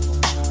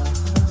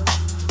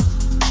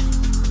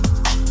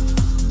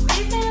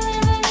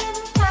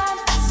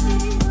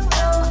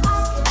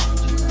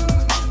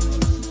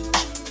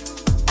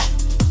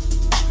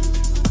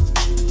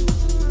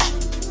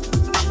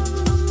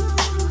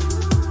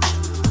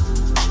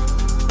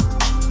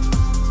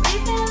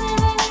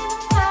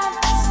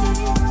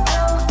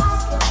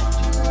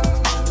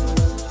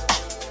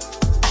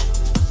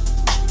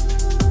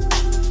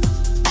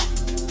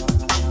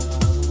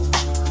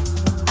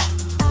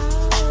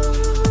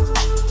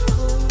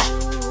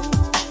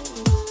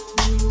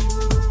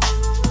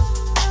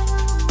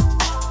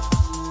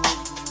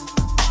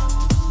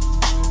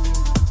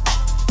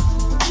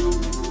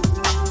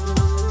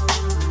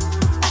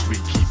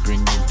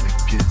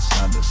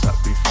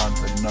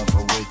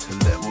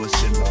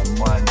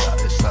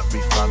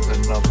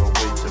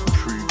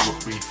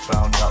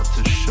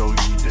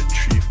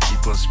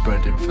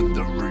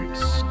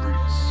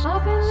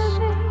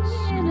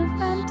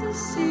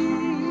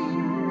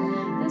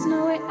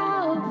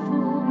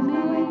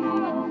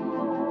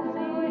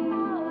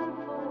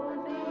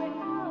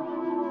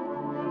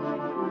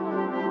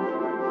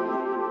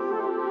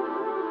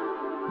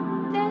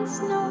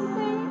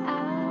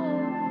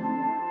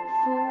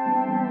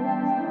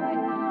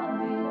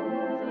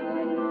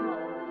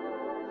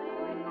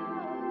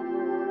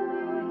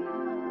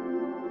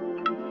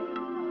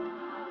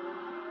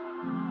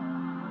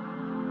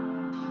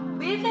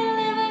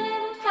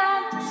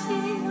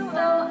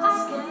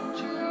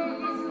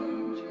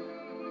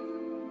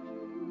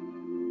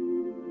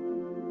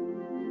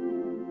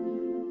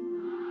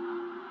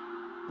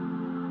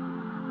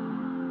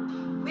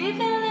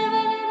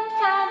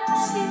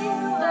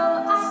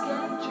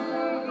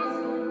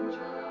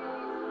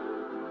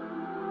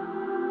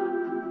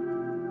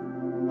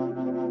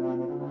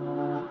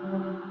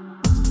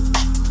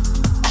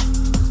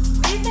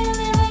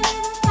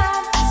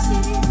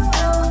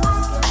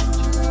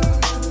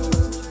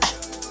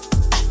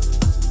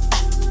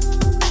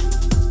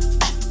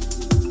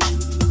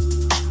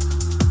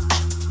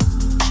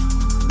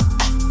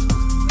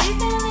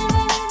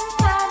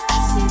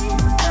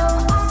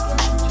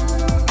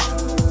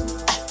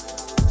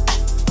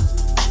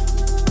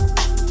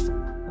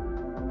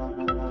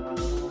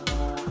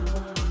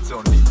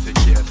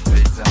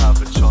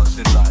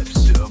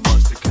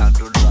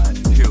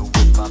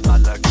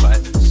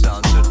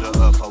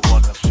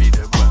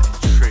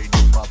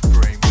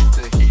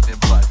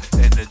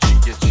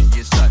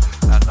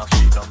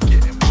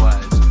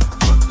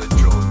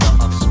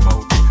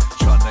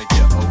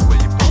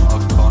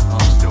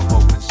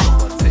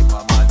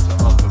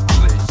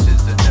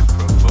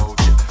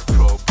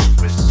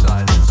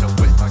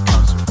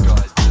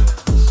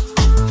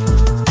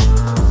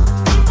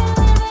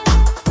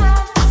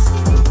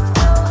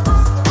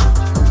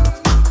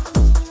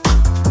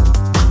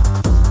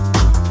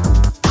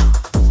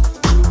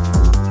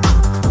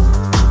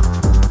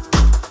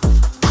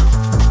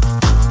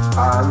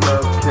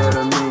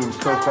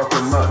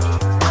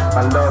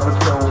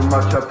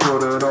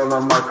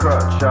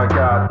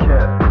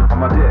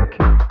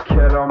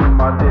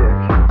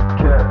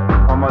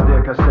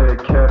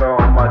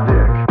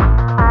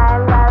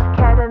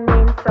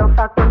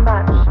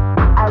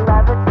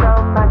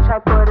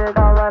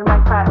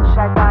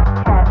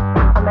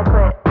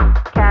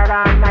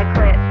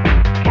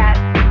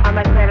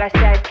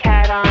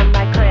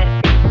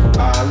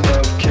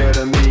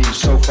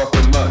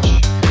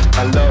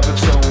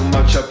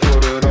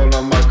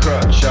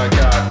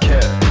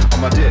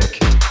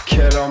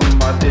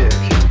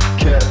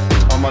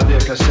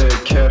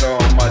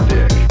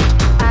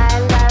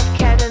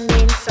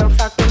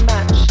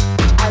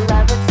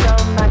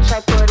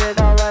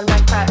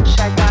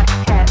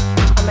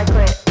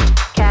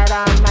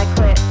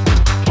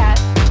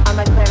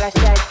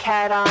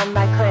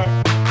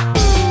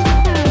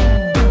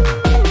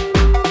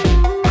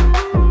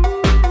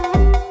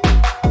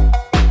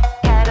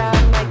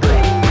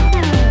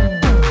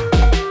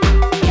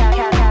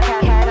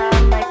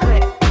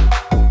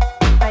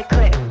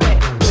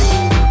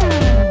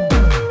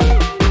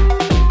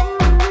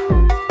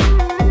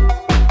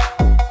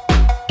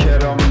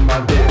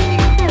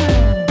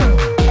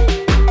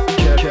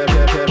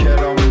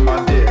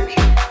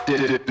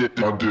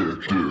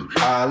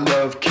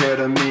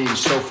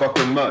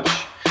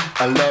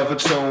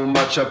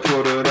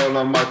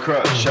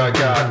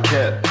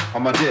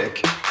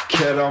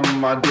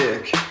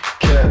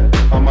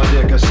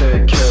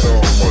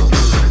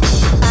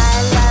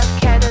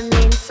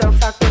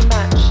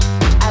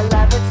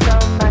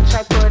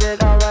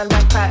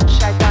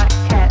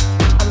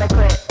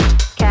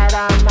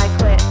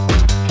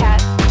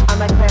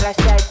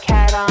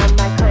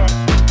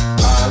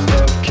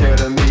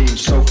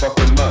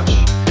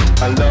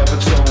 I love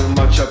it so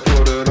much.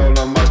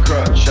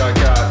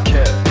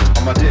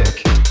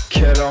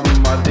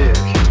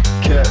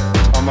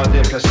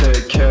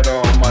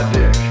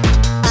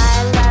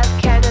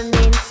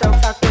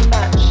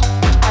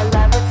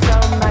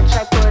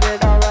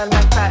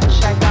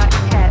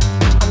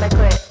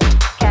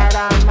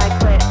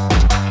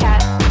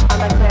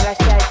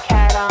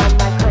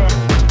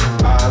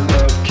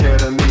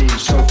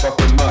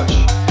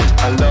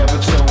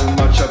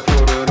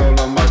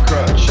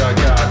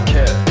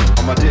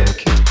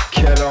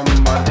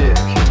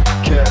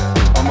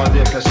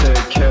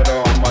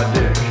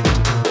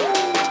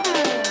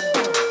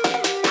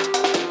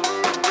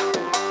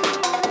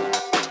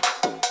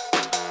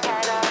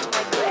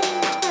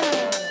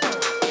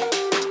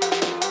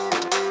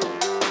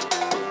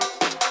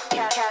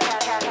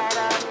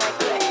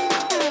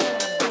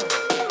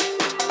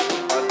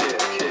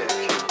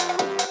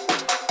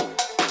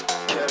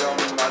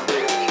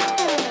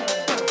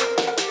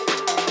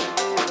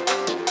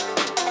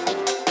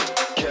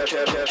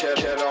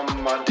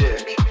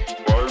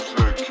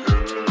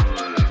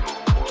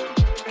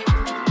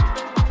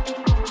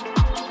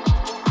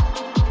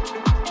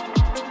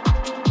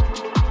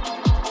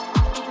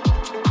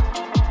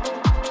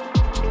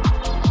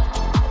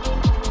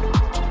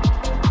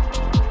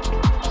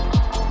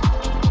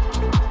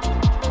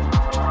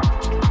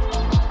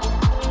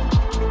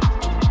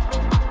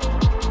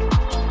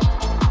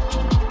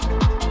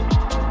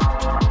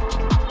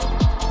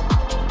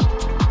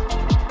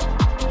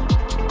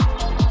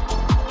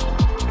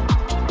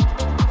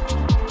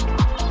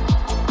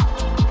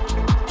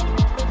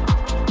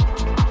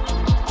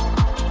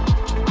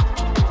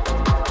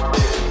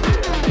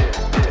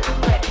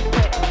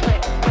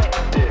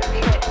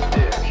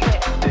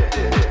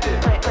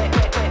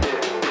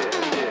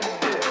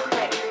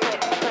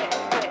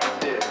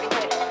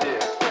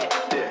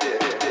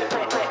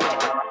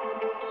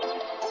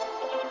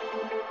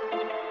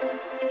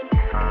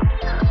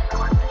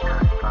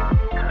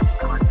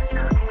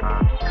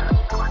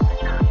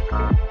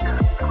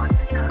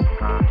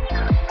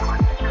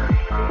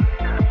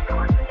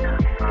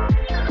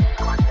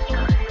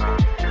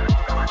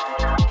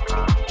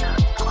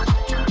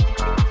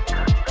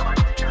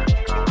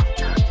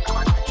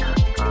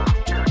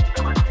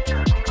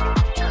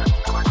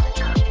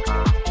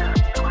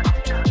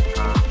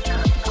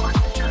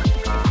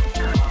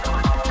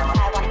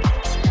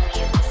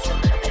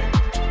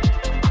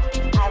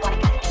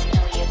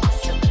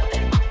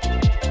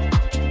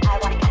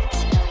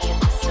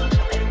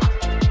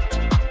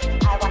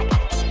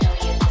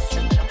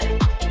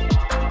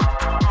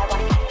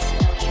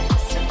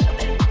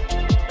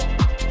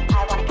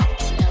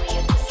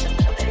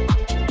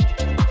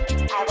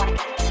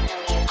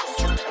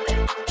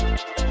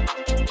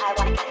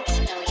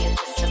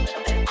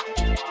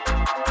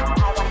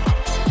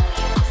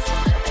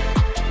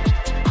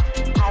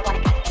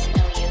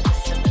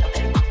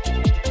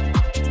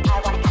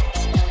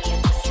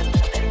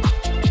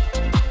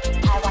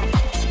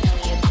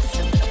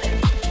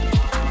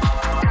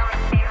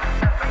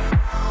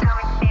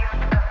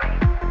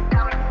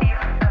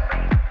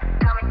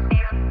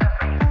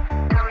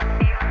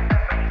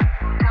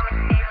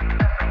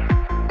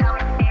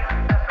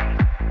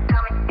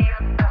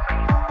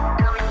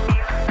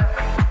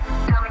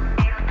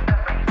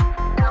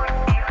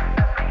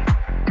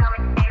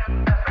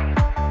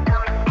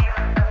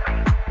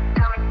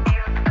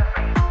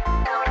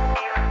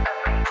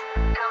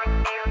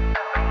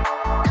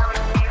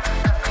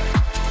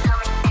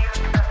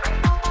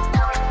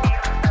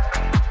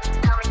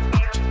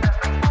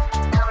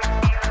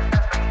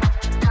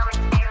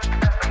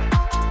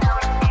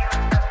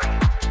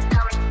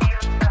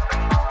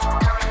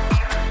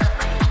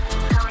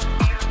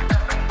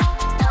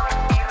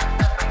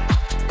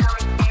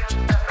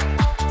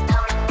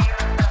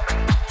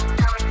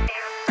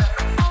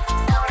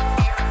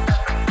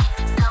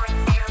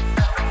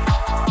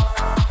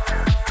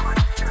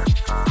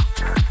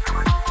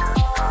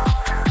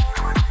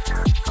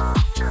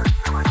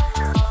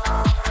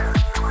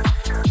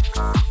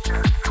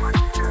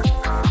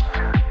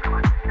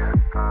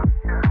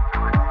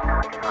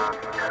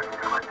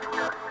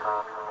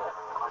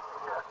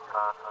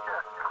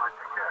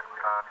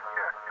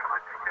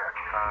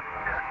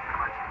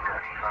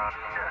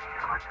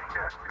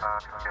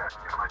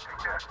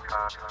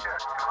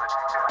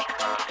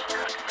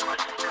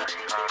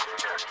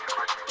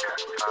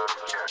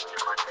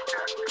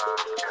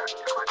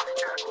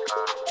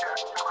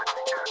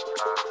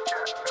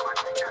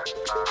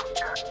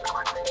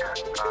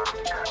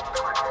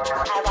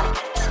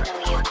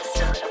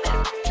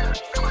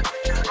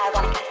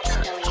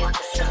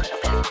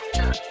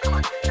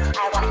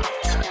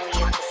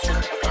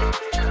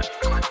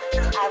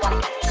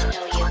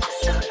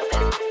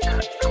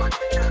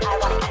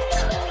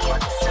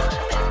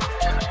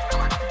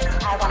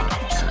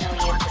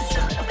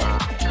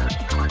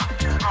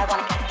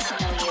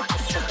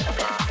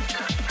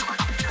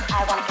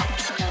 I wanna get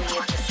to know you